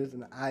look at it.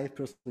 And I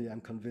personally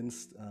am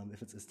convinced,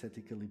 if it's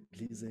aesthetically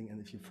pleasing and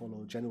if you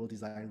follow general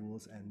design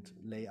rules and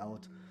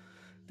layout,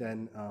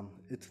 then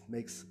it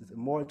makes it a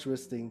more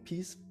interesting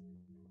piece.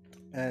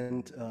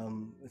 And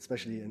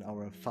especially in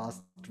our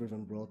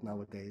fast-driven world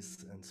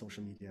nowadays and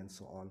social media and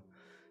so on,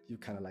 you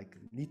kind of like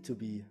need to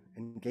be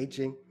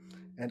engaging,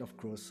 and of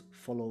course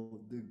follow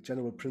the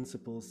general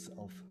principles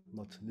of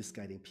not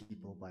misguiding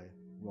people by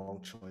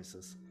wrong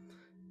choices,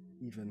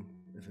 even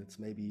if it's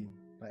maybe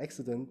by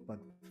accident, but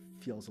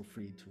feel also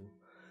free to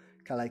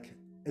kind of like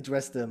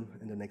address them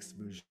in the next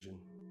version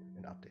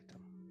and update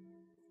them.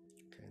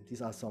 Okay,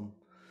 these are some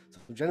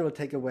general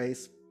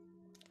takeaways.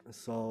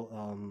 So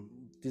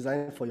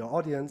design for your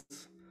audience.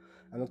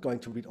 I'm not going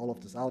to read all of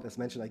this out. As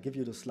mentioned, I give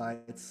you the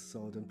slides.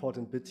 So the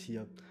important bit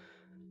here,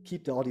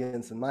 keep the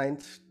audience in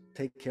mind,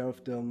 take care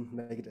of them,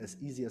 make it as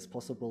easy as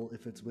possible.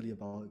 If it's really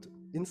about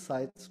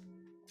insights,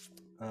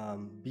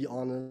 be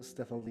honest,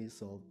 definitely.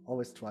 So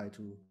always try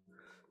to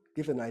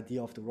give an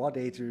idea of the raw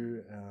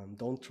data.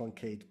 Don't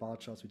truncate bar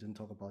charts. We didn't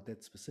talk about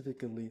that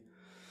specifically.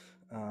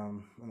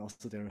 And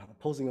also there are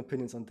opposing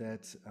opinions on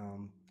that.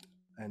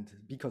 And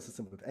be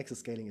consistent with access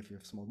scaling if you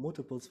have small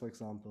multiples, for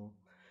example.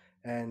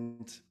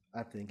 And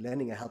I think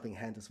lending a helping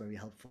hand is very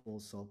helpful.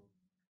 So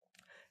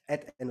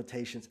add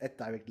annotations, add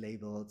direct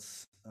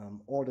labels,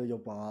 order your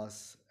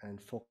bars,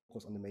 and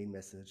focus on the main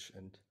message,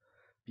 and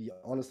be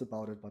honest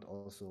about it, but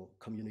also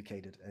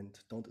communicate it, and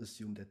don't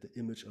assume that the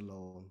image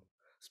alone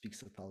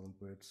speaks 1,000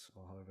 words,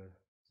 or however.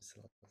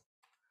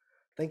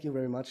 Thank you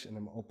very much, and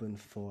I'm open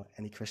for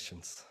any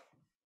questions.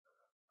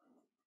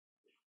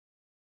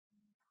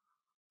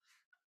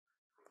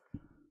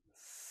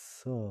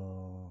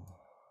 So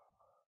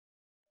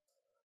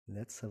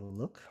let's have a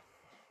look.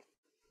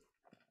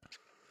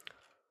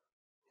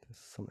 There's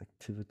some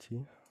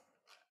activity.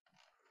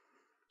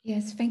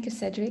 Yes, thank you,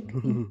 Cédric.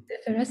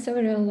 There are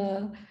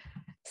several,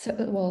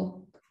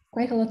 well,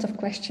 quite a lot of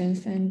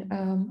questions, and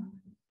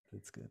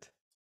that's good.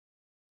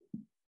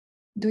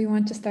 do you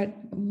want to start?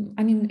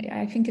 I mean,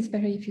 I think it's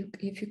better if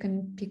you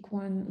can pick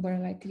one where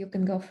like you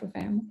can go through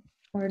them,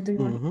 or do you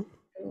want to?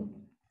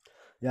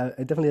 Yeah,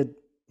 I definitely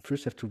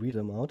first have to read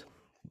them out.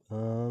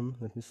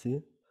 Let me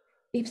see.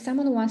 If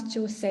someone wants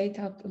to say it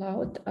out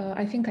loud,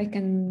 I think I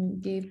can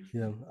give.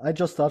 Yeah, I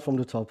just start from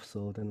the top,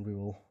 so then we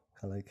will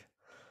kind of like.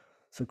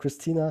 So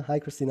Christina, hi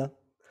Christina,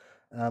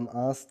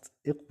 asked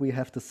if we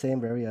have the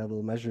same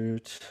variable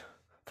measured,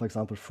 for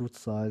example, fruit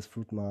size,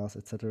 fruit mass,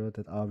 etc.,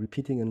 that are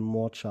repeating in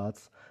more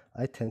charts.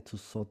 I tend to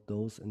sort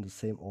those in the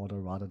same order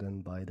rather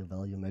than by the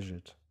value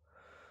measured.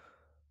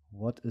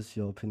 What is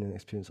your opinion and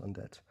experience on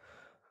that?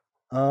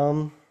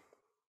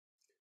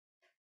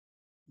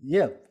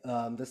 Yeah,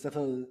 that's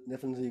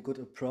definitely a good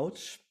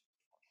approach.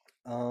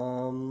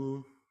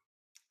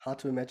 Hard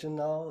to imagine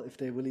now if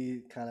they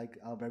really kind of like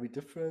are very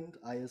different.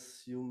 I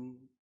assume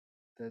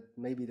that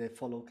maybe they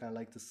follow kind of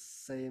like the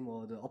same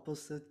or the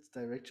opposite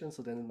direction,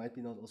 so then it might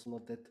be not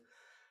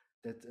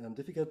that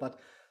difficult. But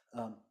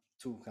to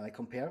kind of like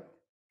compare,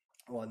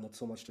 or not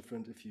so much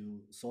different if you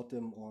sort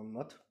them or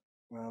not.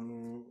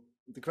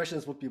 The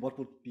questions would be, what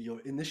would be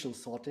your initial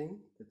sorting?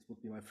 That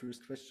would be my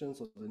first question.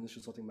 So the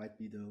initial sorting might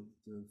be the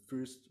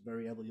first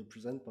variable you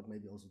present, but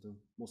maybe also the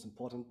most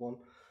important one.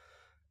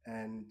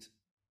 And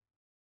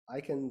I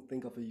can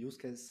think of a use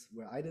case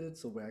where I did it.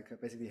 So where I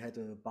basically had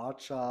a bar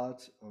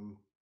chart,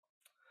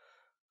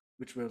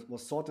 which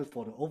was sorted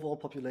for the overall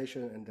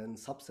population and then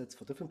subsets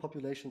for different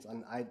populations.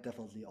 And I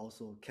definitely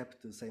also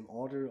kept the same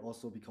order,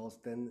 also because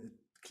then it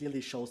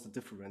clearly shows the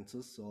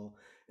differences. So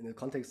in the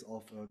context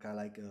of kind of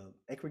like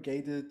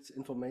aggregated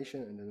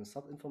information and then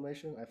sub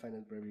information, I find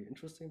it very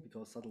interesting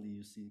because suddenly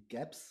you see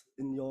gaps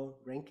in your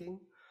ranking.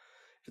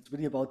 If it's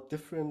really about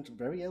different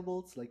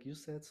variables, like you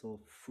said, so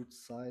fruit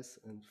size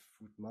and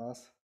fruit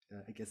mass,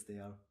 I guess they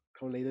are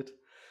correlated.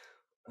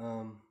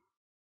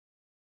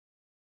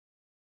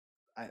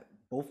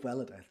 Both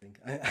valid, I think.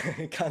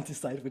 I can't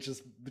decide which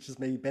is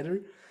maybe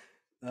better.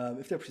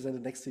 If they're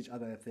presented next to each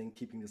other, I think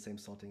keeping the same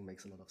sorting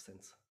makes a lot of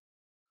sense.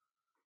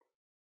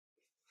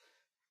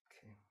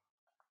 Okay.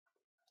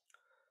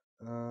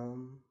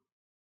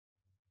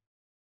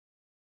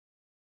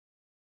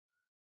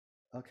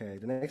 Okay,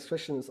 the next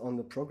question is on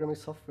the programming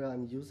software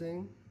I'm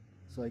using.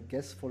 So I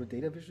guess for the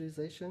data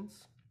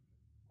visualizations.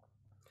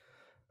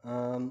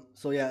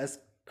 So yeah, as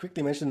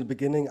quickly mentioned in the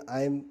beginning,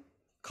 I'm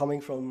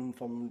coming from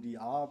the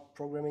R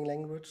programming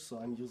language. So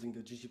I'm using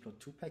the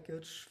ggplot2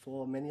 package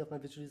for many of my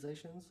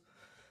visualizations.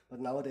 But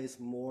nowadays,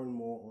 more and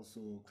more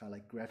also kind of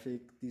like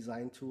graphic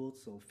design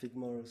tools. So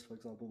Figma is, for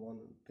example, one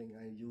thing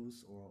I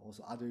use, or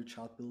also other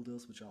chart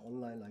builders which are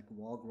online, like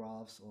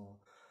Wargraphs or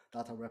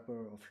Data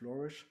Wrapper or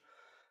Flourish.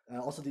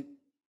 Also,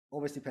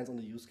 always depends on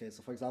the use case.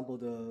 So, for example,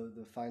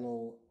 the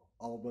final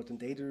our word and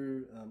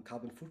data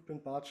carbon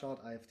footprint bar chart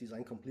I have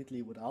designed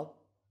completely without.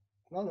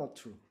 No, not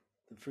true.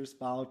 The first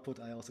bar output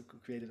I also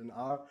created in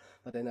R,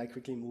 but then I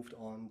quickly moved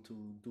on to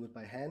do it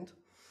by hand.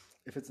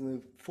 If it's in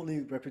a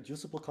fully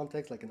reproducible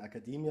context, like in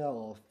academia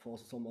or for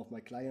some of my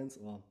clients,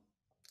 or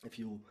if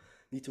you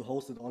need to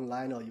host it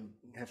online or you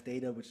have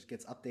data which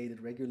gets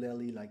updated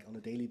regularly, like on a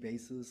daily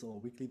basis or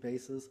weekly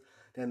basis,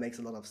 then it makes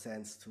a lot of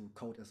sense to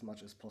code as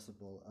much as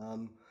possible.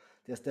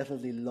 There's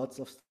definitely lots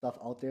of stuff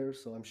out there,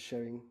 so I'm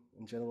sharing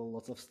in general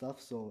lots of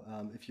stuff. So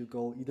if you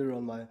go either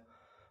on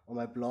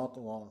my blog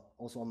or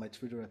also on my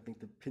Twitter, I think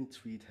the pinned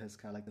tweet has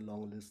kind of like a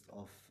long list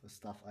of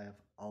stuff I have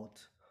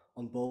out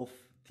on both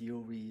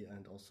theory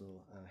and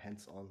also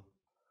hands-on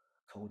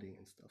coding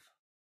and stuff.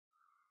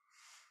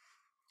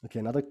 Okay,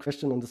 another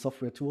question on the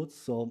software tools.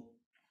 So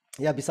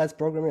yeah, besides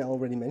programming, I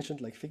already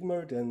mentioned like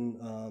Figma, then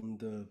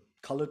the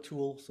color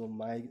tool. So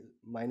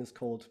mine is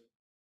called,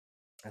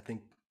 I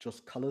think,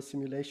 just color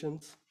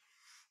simulations.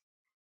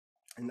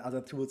 And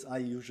other tools I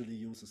usually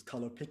use is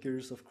color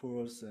pickers, of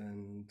course,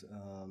 and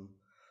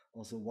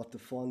also what the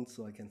font,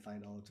 so I can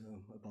find out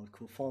about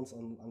cool fonts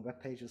on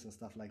web pages and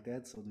stuff like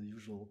that. So the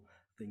usual,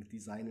 I think,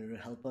 designer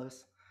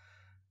helpers.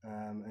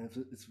 And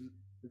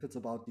if it's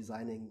about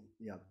designing,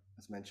 yeah,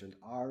 as mentioned,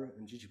 R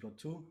and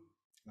ggplot2,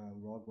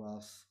 raw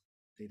graphs,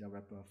 data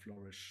wrapper,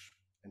 Flourish,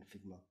 and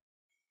Figma.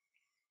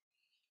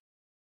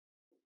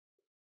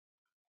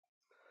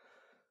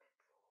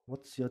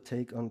 What's your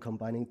take on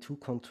combining two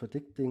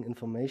contradicting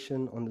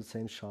information on the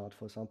same chart?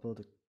 For example,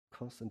 the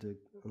cost and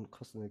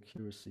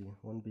accuracy.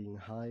 One being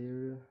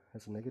higher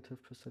has a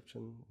negative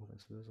perception, and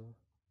vice versa.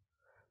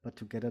 But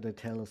together they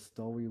tell a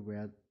story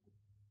where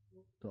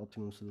the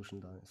optimum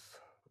solution lies.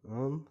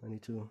 I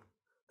need to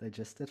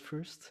digest that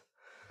first.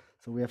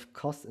 So we have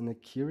cost and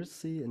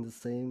accuracy in the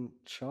same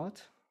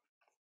chart.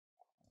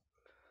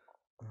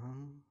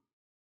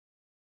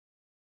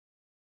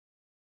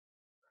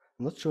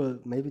 I'm not sure,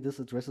 maybe this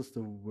addresses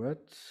the word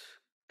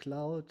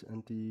cloud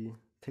and the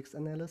text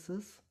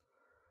analysis.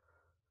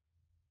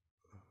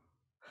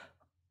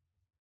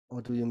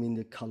 Or do you mean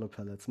the color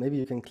palettes? Maybe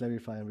you can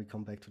clarify and we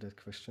come back to that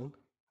question.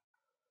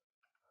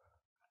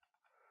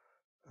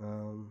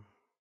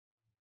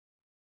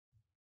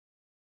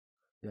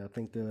 Yeah, I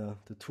think the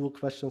tool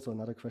questions or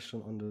another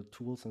question on the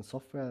tools and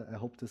software. I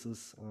hope this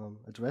is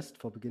addressed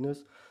for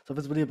beginners. So if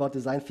it's really about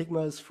design,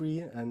 Figma is free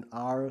and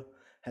R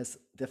has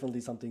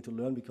definitely something to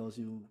learn because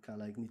you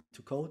kind of like need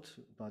to code,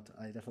 but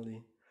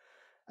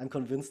I'm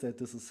convinced that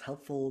this is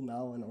helpful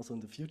now and also in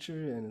the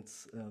future, and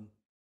it's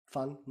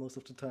fun most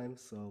of the time.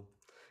 So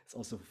it's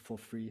also for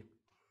free.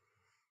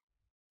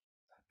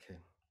 Okay.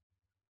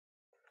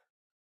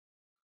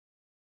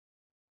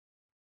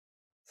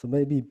 So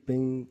maybe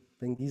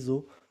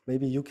Bengizo,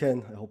 maybe you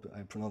can, I hope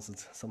I pronounce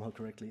it somehow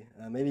correctly.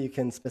 Maybe you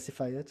can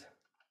specify it.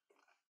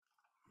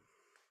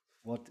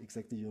 What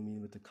exactly you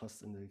mean with the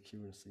cost and the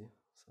accuracy?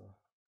 So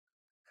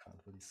can't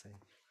really say.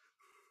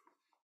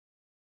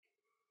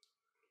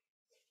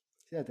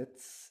 Yeah,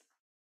 that's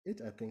it,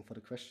 I think, for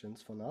the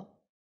questions for now.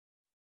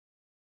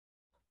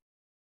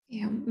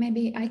 Yeah,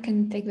 maybe I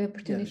can take the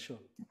opportunity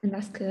and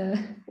ask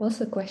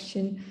also a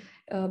question.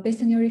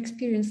 Based on your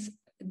experience,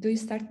 do you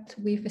start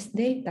with this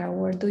data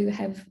or do you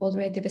have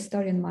already the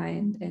story in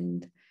mind?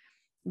 And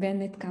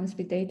when it comes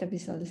with data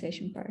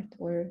visualization part,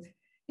 or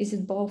is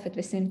it both at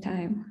the same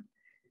time?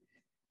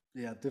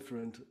 Yeah,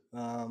 different.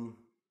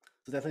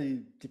 So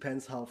definitely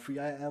depends how free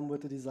I am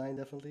with the design,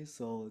 definitely.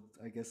 So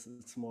I guess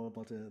it's more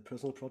about the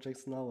personal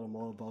projects now or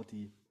more about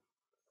the,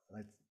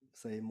 I'd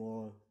say,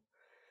 more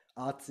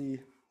artsy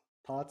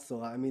parts.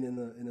 So I mean,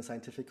 in a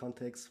scientific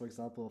context, for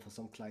example, for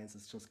some clients,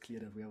 it's just clear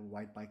that we have a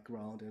white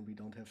background and we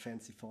don't have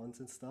fancy fonts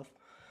and stuff.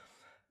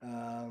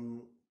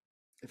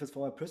 If it's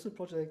for my personal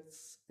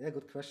projects, yeah,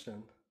 good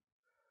question.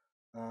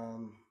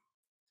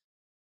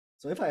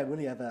 So if I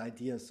really have an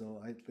idea,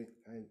 so I think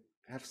I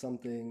have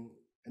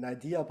an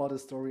idea about a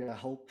story, I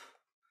hope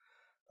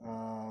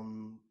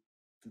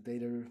the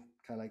data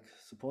kind of like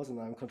supports, and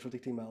I'm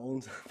contradicting my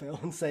own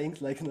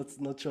sayings, like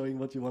not showing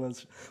what you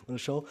want to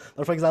show.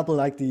 But for example,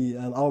 like the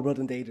Our World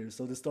in Data.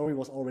 So the story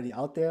was already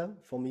out there.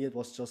 For me, it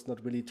was just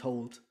not really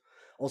told.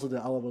 Also,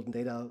 the Our World in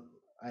Data,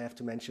 I have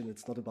to mention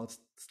it's not about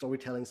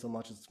storytelling so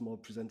much, it's more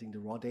presenting the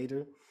raw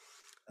data.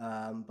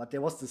 But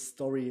there was this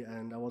story,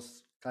 and I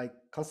was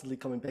constantly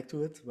coming back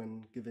to it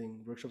when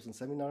giving workshops and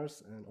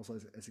seminars, and also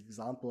as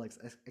example, like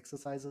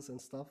exercises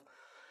and stuff.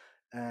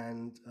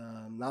 And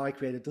now I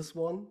created this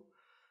one.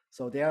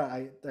 So there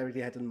I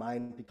directly had in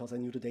mind because I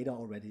knew the data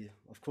already.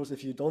 Of course,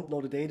 if you don't know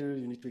the data,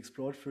 you need to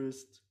explore it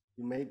first.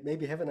 You may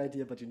maybe have an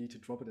idea, but you need to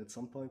drop it at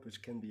some point,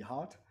 which can be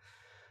hard.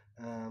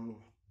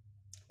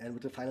 And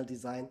with the final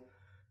design,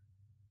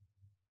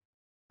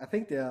 I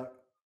think there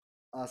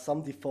are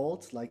some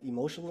defaults like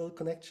emotional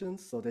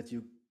connections, so that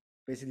you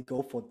basically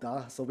go for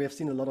dark. So we have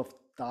seen a lot of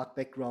dark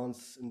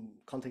backgrounds in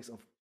context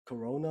of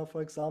Corona,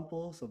 for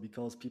example. So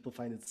because people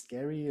find it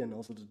scary, and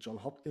also the John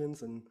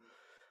Hopkins, and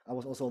I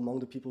was also among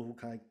the people who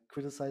kind of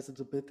criticized it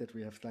a bit, that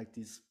we have like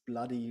these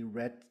bloody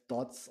red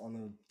dots on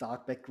a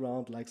dark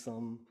background, like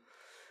some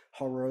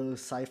horror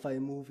sci-fi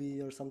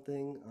movie or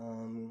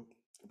something.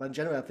 But in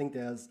general, I think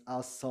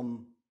are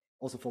some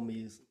also for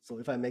me. So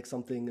if I make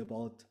something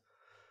about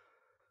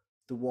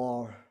the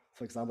war,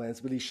 for example, and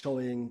it's really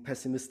showing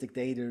pessimistic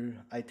data,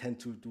 I tend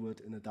to do it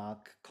in a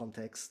dark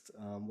context,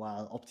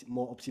 while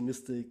more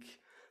optimistic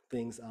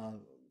things are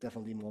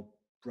definitely more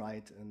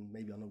bright and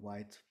maybe on a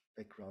white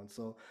background.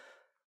 So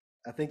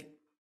I think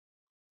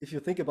if you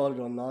think about it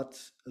or not,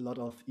 a lot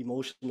of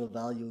emotional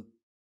value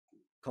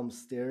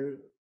comes there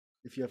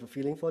if you have a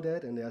feeling for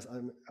that.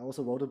 And I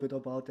also wrote a bit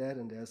about that,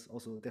 and there's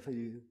also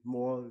definitely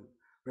more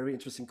very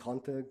interesting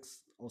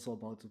context also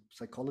about the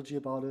psychology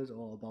about it,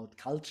 or about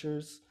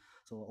cultures.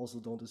 So also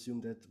don't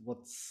assume that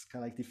what's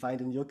kind of like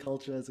defined in your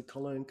culture as a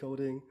color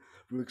encoding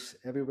works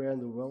everywhere in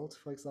the world,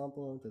 for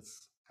example.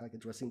 That's kind of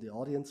like addressing the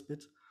audience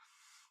bit.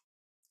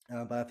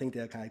 But I think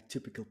they're kind of like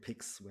typical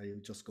picks where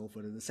you just go for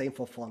it. The same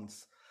for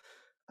fonts.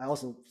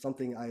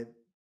 Something I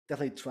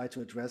definitely try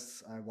to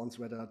address. I once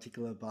read an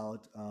article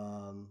about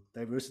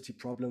diversity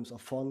problems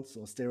of fonts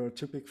or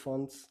stereotypic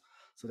fonts,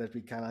 so that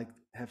we kind of like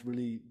have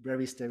really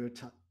very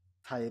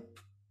stereotype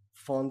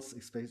fonts,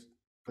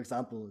 for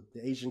example,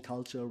 the Asian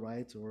culture,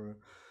 right? Or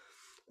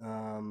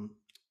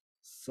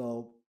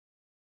so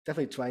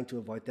definitely trying to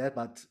avoid that,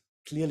 but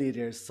clearly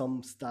there's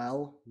some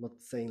style, not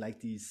saying like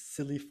these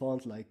silly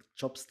fonts like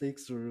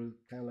chopsticks or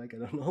kind of like, I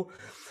don't know,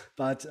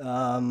 but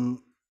kind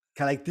of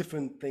like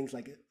different things,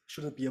 like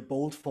should it be a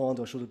bold font,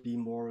 or should it be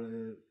more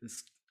a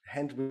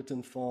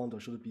handwritten font, or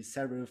should it be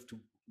serif to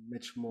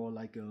match more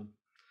like a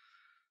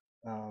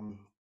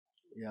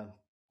yeah,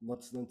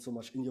 not so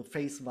much in your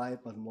face vibe,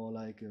 but more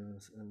like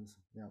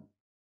yeah,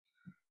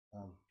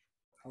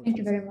 how Thank should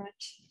you I say, very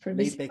much for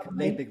this.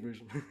 laid back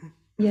version.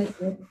 Yes,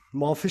 yes.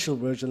 More official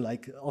version,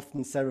 like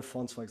often serif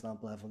fonts, for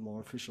example, have a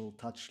more official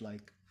touch.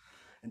 Like,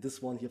 and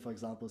this one here, for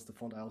example, is the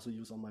font I also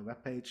use on my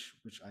webpage,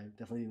 which I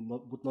definitely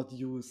would not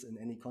use in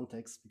any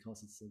context,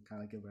 because it's kind of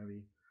like a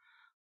very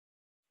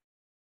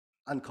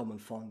uncommon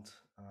font.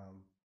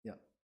 Yeah.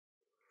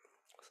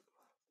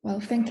 Well,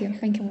 thank you.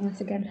 Thank you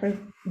once again for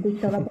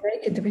this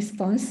elaborated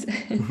response.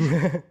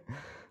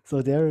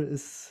 So there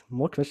is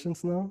more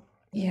questions now.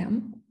 Yeah.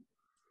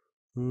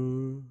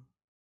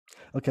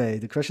 Okay,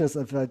 the question is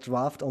if I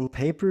draft on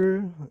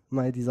paper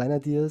my design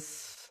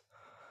ideas,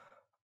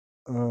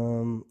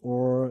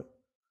 or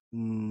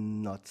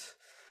not.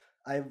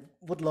 I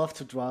would love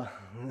to draw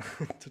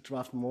to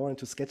draft more and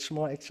to sketch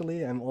more.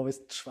 Actually, I'm always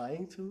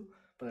trying to,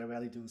 but I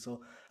rarely do.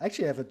 So I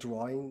actually have a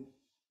drawing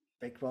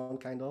background,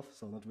 kind of.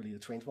 So not really a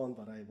trained one,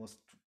 but I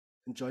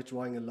enjoyed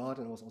drawing a lot,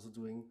 and was also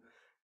doing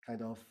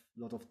kind of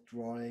a lot of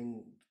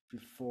drawing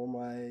before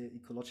my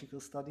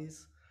ecological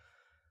studies.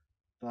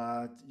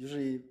 But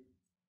usually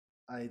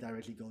I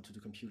directly go to the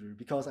computer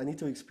because I need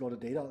to explore the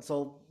data.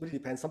 So it really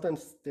depends.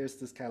 Sometimes there's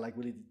this kind of like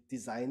really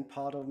design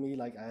part of me.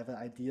 Like I have an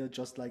idea,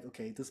 just like,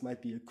 okay, this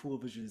might be a cool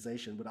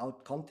visualization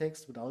without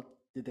context, without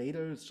the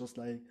data. It's just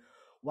like,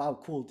 wow,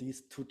 cool.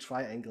 These two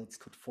triangles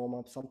could form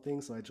up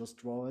something. So I just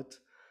draw it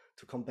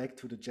to come back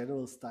to the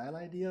general style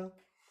idea.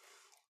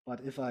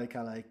 But if I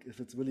kind of like, if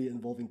it's really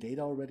involving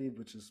data already,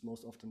 which is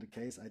most often the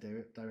case, I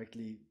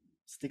directly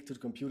stick to the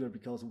computer,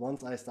 because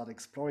once I start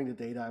exploring the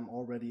data, I'm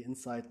already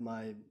inside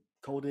my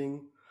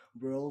coding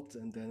world,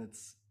 and then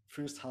it's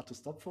first hard to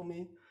stop for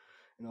me.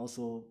 And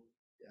also,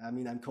 I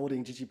mean, I'm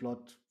coding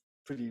ggplot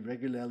pretty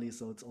regularly,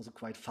 so it's also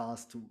quite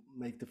fast to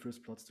make the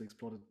first plots to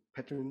explore the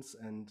patterns.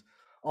 And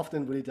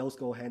often really those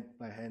go hand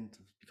by hand,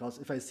 because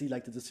if I see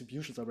like the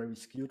distributions are very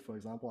skewed, for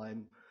example,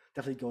 I'm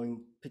definitely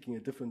picking a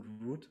different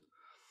route.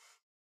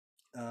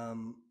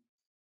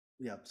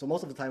 Yeah, so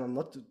most of the time I'm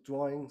not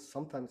drawing.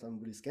 Sometimes I'm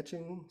really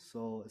sketching.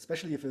 So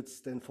especially if it's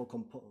then for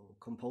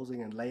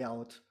composing and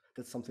layout,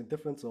 that's something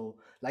different. So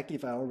likely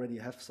if I already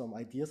have some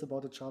ideas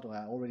about a chart, or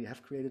I already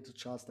have created the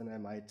charts, then I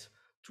might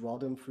draw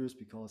them first,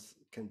 because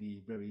it can be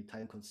very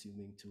time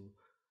consuming to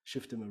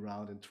shift them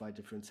around and try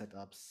different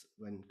setups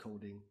when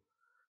coding,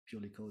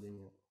 purely coding.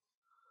 Yeah.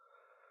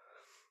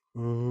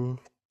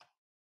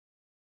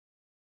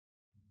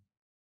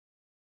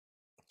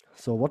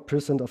 So what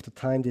 % of the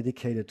time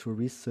dedicated to a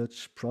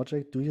research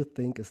project do you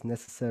think is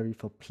necessary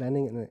for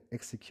planning and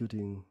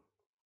executing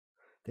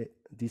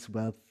these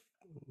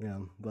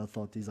well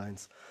thought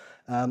designs.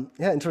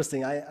 Yeah,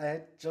 interesting. I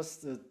had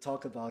just a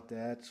talk about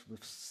that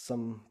with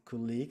some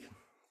colleague,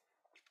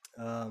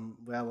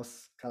 where I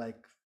was kind of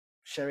like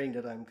sharing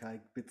that I'm kind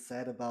of a bit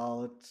sad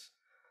about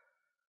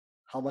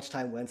how much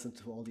time went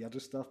into all the other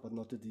stuff, but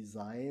not the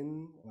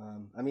design.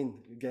 I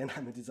mean, again,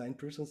 I'm a design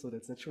person, so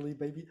that's naturally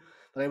baby.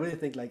 But I really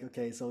think like,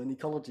 okay, so in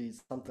ecology,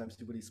 sometimes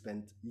you really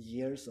spend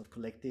years of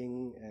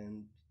collecting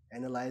and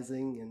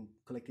analyzing and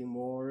collecting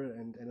more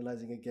and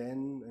analyzing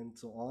again and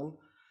so on.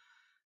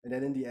 And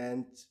then in the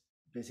end,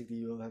 basically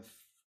you have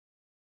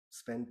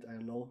spent, I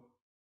don't know,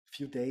 a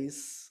few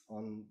days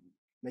on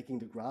making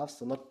the graphs.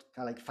 So not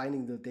kind of like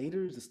finding the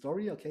data, the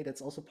story. Okay,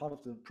 that's also part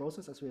of the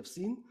process as we have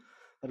seen,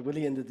 but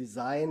really in the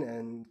design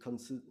and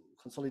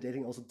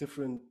consolidating also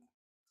different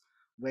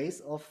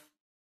ways of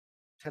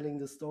telling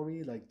the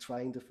story, like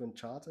trying different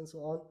charts and so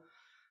on.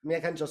 I mean,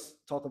 I can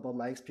just talk about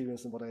my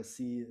experience and what I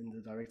see in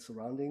the direct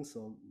surroundings. So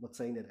I'm not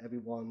saying that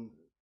everyone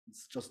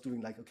is just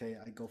doing like, okay,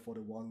 I go for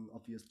the one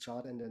obvious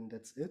chart and then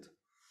that's it.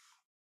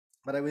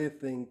 But I really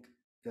think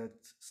that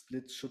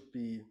split should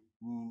be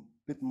a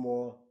bit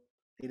more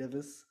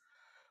data-vis.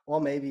 Or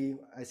maybe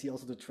I see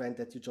also the trend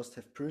that you just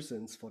have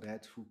persons for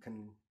that who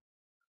can,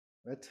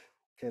 right,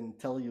 can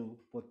tell you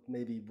what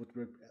maybe would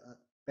work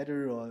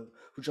better, or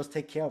who just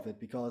take care of it.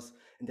 Because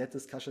in that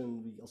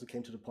discussion, we also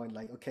came to the point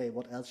like, okay,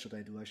 what else should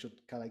I do? I should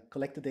kind of like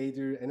collect the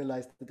data,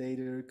 analyze the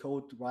data,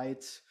 code,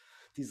 write,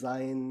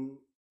 design,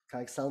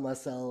 kind of sell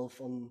myself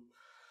on.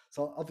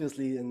 So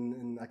obviously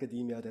in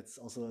academia, that's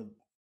also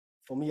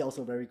for me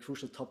also a very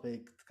crucial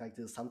topic, like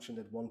the assumption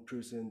that one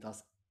person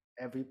does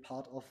every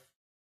part of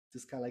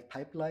this kind of like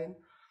pipeline.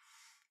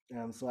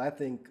 So I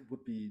think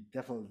would be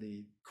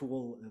definitely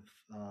cool if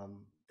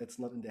that's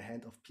not in the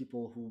hand of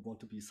people who want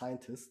to be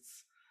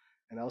scientists.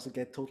 And I also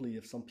get totally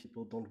if some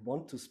people don't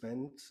want to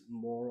spend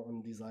more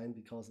on design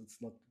because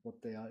it's not what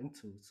they are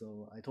into.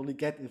 So I totally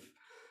get if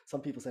some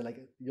people say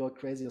like, you're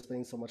crazy, you're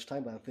spending so much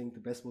time, but I think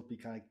the best would be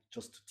kind of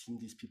just to team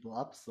these people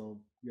up.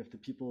 So you have the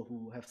people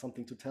who have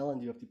something to tell,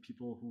 and you have the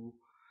people who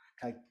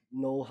kind of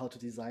know how to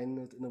design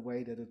it in a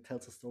way that it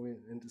tells a story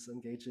and is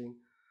engaging.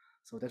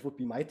 So that would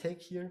be my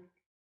take here.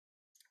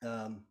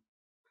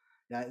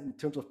 Yeah, in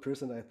terms of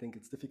person, I think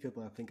it's difficult,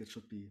 but I think it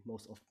should be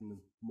most often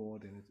more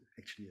than it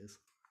actually is.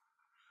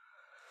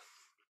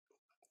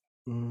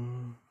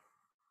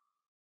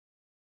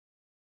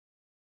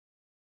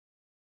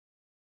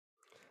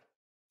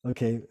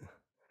 Okay,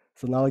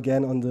 so now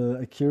again on the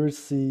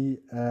accuracy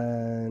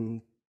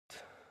and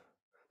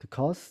the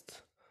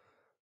cost.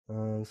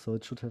 So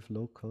it should have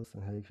low cost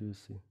and high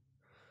accuracy.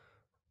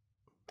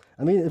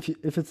 I mean,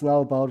 if it's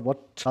now about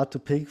what chart to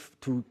pick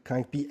to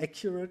kind of be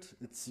accurate,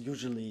 it's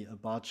usually a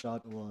bar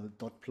chart or a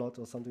dot plot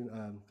or something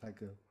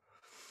like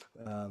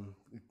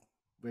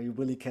where you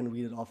really can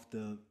read it off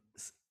the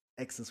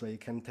axis, where you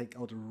can take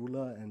out a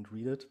ruler and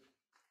read it.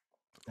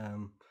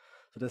 So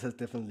this has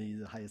definitely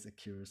the highest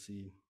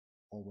accuracy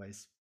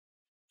always,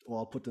 or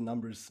I'll put the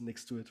numbers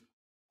next to it.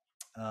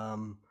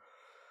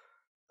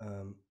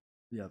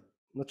 Yeah,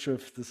 not sure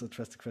if this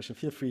addressed the question.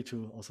 Feel free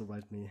to also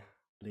write me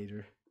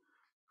later.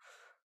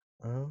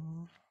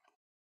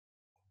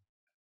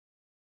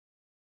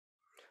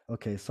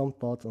 Okay, some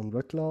thoughts on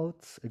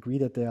workloads. Agree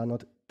that they are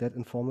not that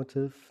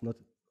informative, not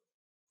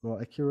more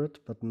accurate,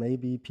 but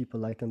maybe people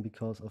like them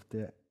because of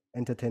their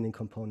entertaining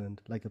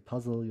component, like a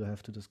puzzle you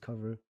have to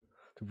discover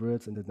the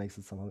words, and it makes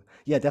it somehow.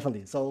 Yeah,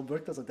 definitely. So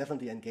workloads are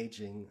definitely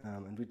engaging,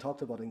 and we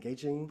talked about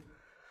engaging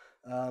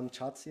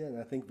charts here, and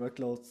I think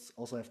workloads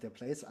also have their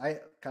place. I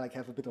kind of like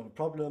have a bit of a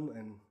problem,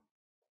 and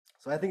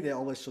so I think they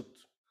always should.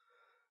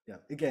 Yeah,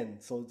 again,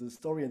 so the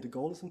story and the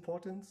goal is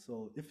important.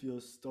 So if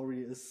your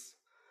story is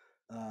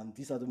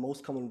these are the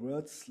most common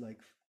words,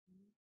 like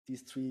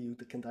these three you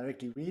can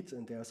directly read,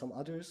 and there are some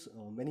others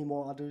or many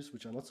more others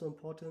which are not so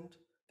important,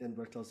 then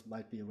workloads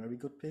might be a very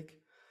good pick.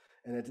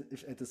 And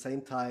at the same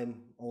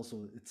time,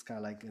 also it's kind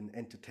of like an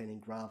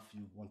entertaining graph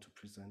you want to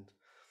present.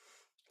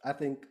 I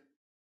think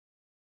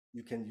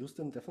you can use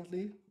them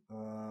definitely,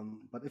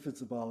 but if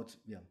it's about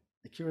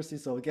accuracy,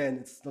 so again,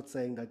 it's not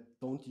saying that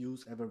don't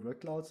use ever word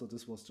cloud. So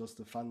this was just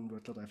a fun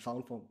word cloud I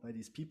found by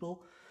these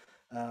people.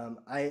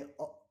 I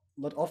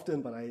not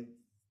often, but I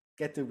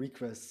get the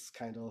requests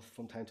kind of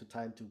from time to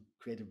time to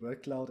create a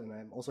word cloud, and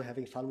I'm also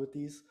having fun with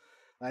these.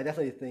 I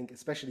definitely think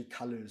especially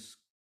colors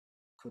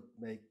could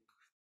make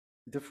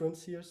a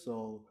difference here.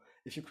 So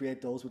if you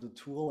create those with a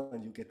tool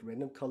and you get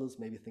random colors,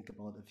 maybe think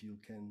about if you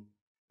can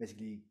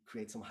basically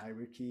create some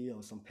hierarchy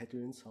or some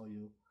patterns, how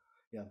you,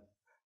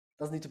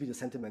 doesn't need to be the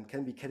sentiment,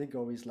 can be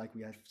categories like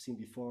we have seen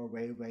before,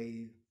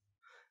 railway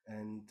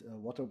and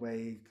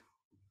waterway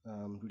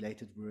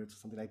related words,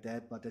 something like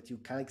that, but that you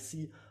kind of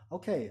see,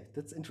 okay,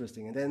 that's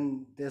interesting. And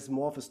then there's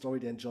more of a story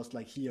than just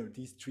like, here,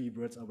 these three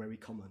words are very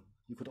common.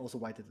 You could also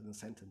write it in a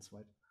sentence,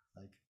 right?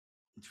 Like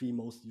the three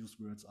most used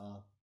words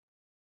are.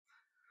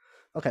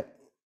 Okay.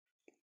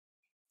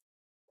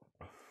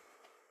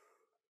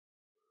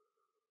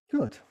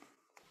 Good.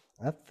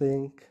 I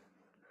think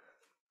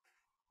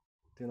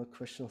there are no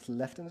questions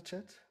left in the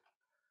chat.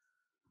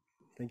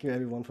 Thank you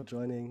everyone for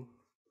joining.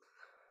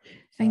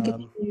 Thank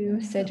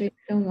you, Cedric,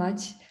 so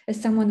much.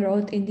 As someone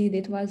wrote, indeed,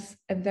 it was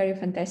a very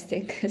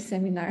fantastic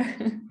seminar.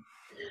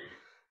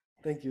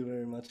 Thank you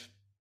very much.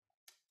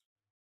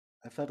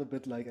 I felt a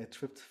bit like I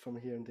tripped from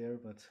here and there,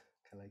 but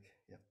kind of like,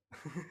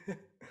 yeah.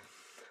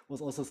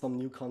 Was also some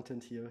new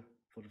content here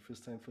for the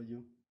first time for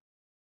you.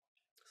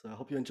 So I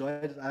hope you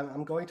enjoyed it.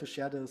 I'm going to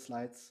share the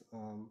slides.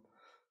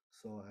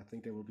 So I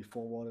think they will be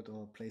forwarded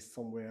or placed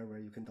somewhere where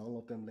you can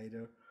download them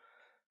later.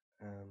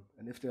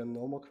 And if there are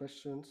no more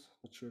questions,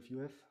 not sure if you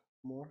have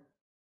more.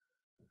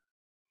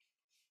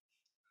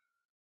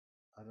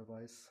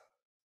 Otherwise.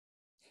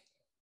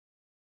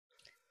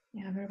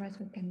 Yeah, otherwise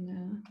we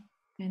can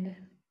end.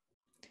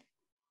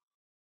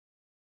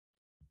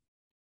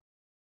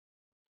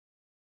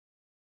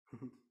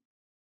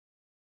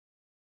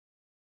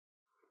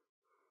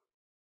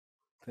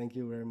 Thank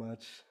you very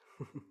much.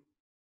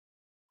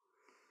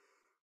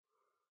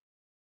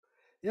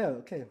 Yeah,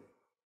 okay.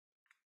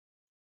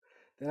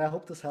 Then I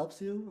hope this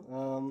helps you.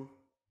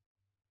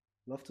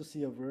 Love to see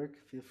your work.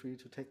 Feel free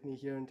to tag me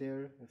here and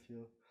there if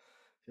you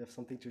have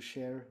something to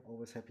share.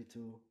 Always happy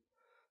to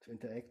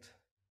interact.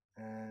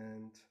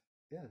 And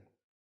yeah,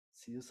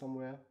 see you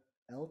somewhere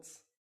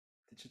else,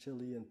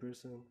 digitally, in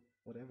person,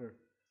 whatever.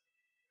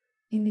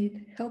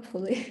 Indeed,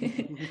 hopefully,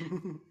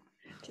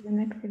 to the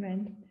next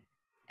event,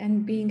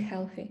 and being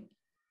healthy.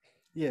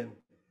 Yeah.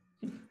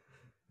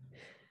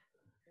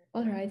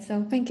 All right,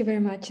 so thank you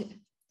very much,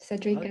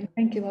 Cedric, and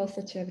thank you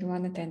also to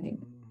everyone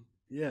attending.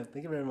 Yeah,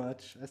 thank you very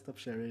much. I stop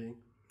sharing.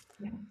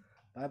 Yeah.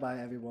 Bye-bye,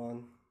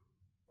 everyone.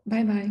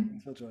 Bye-bye.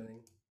 Thanks for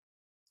joining.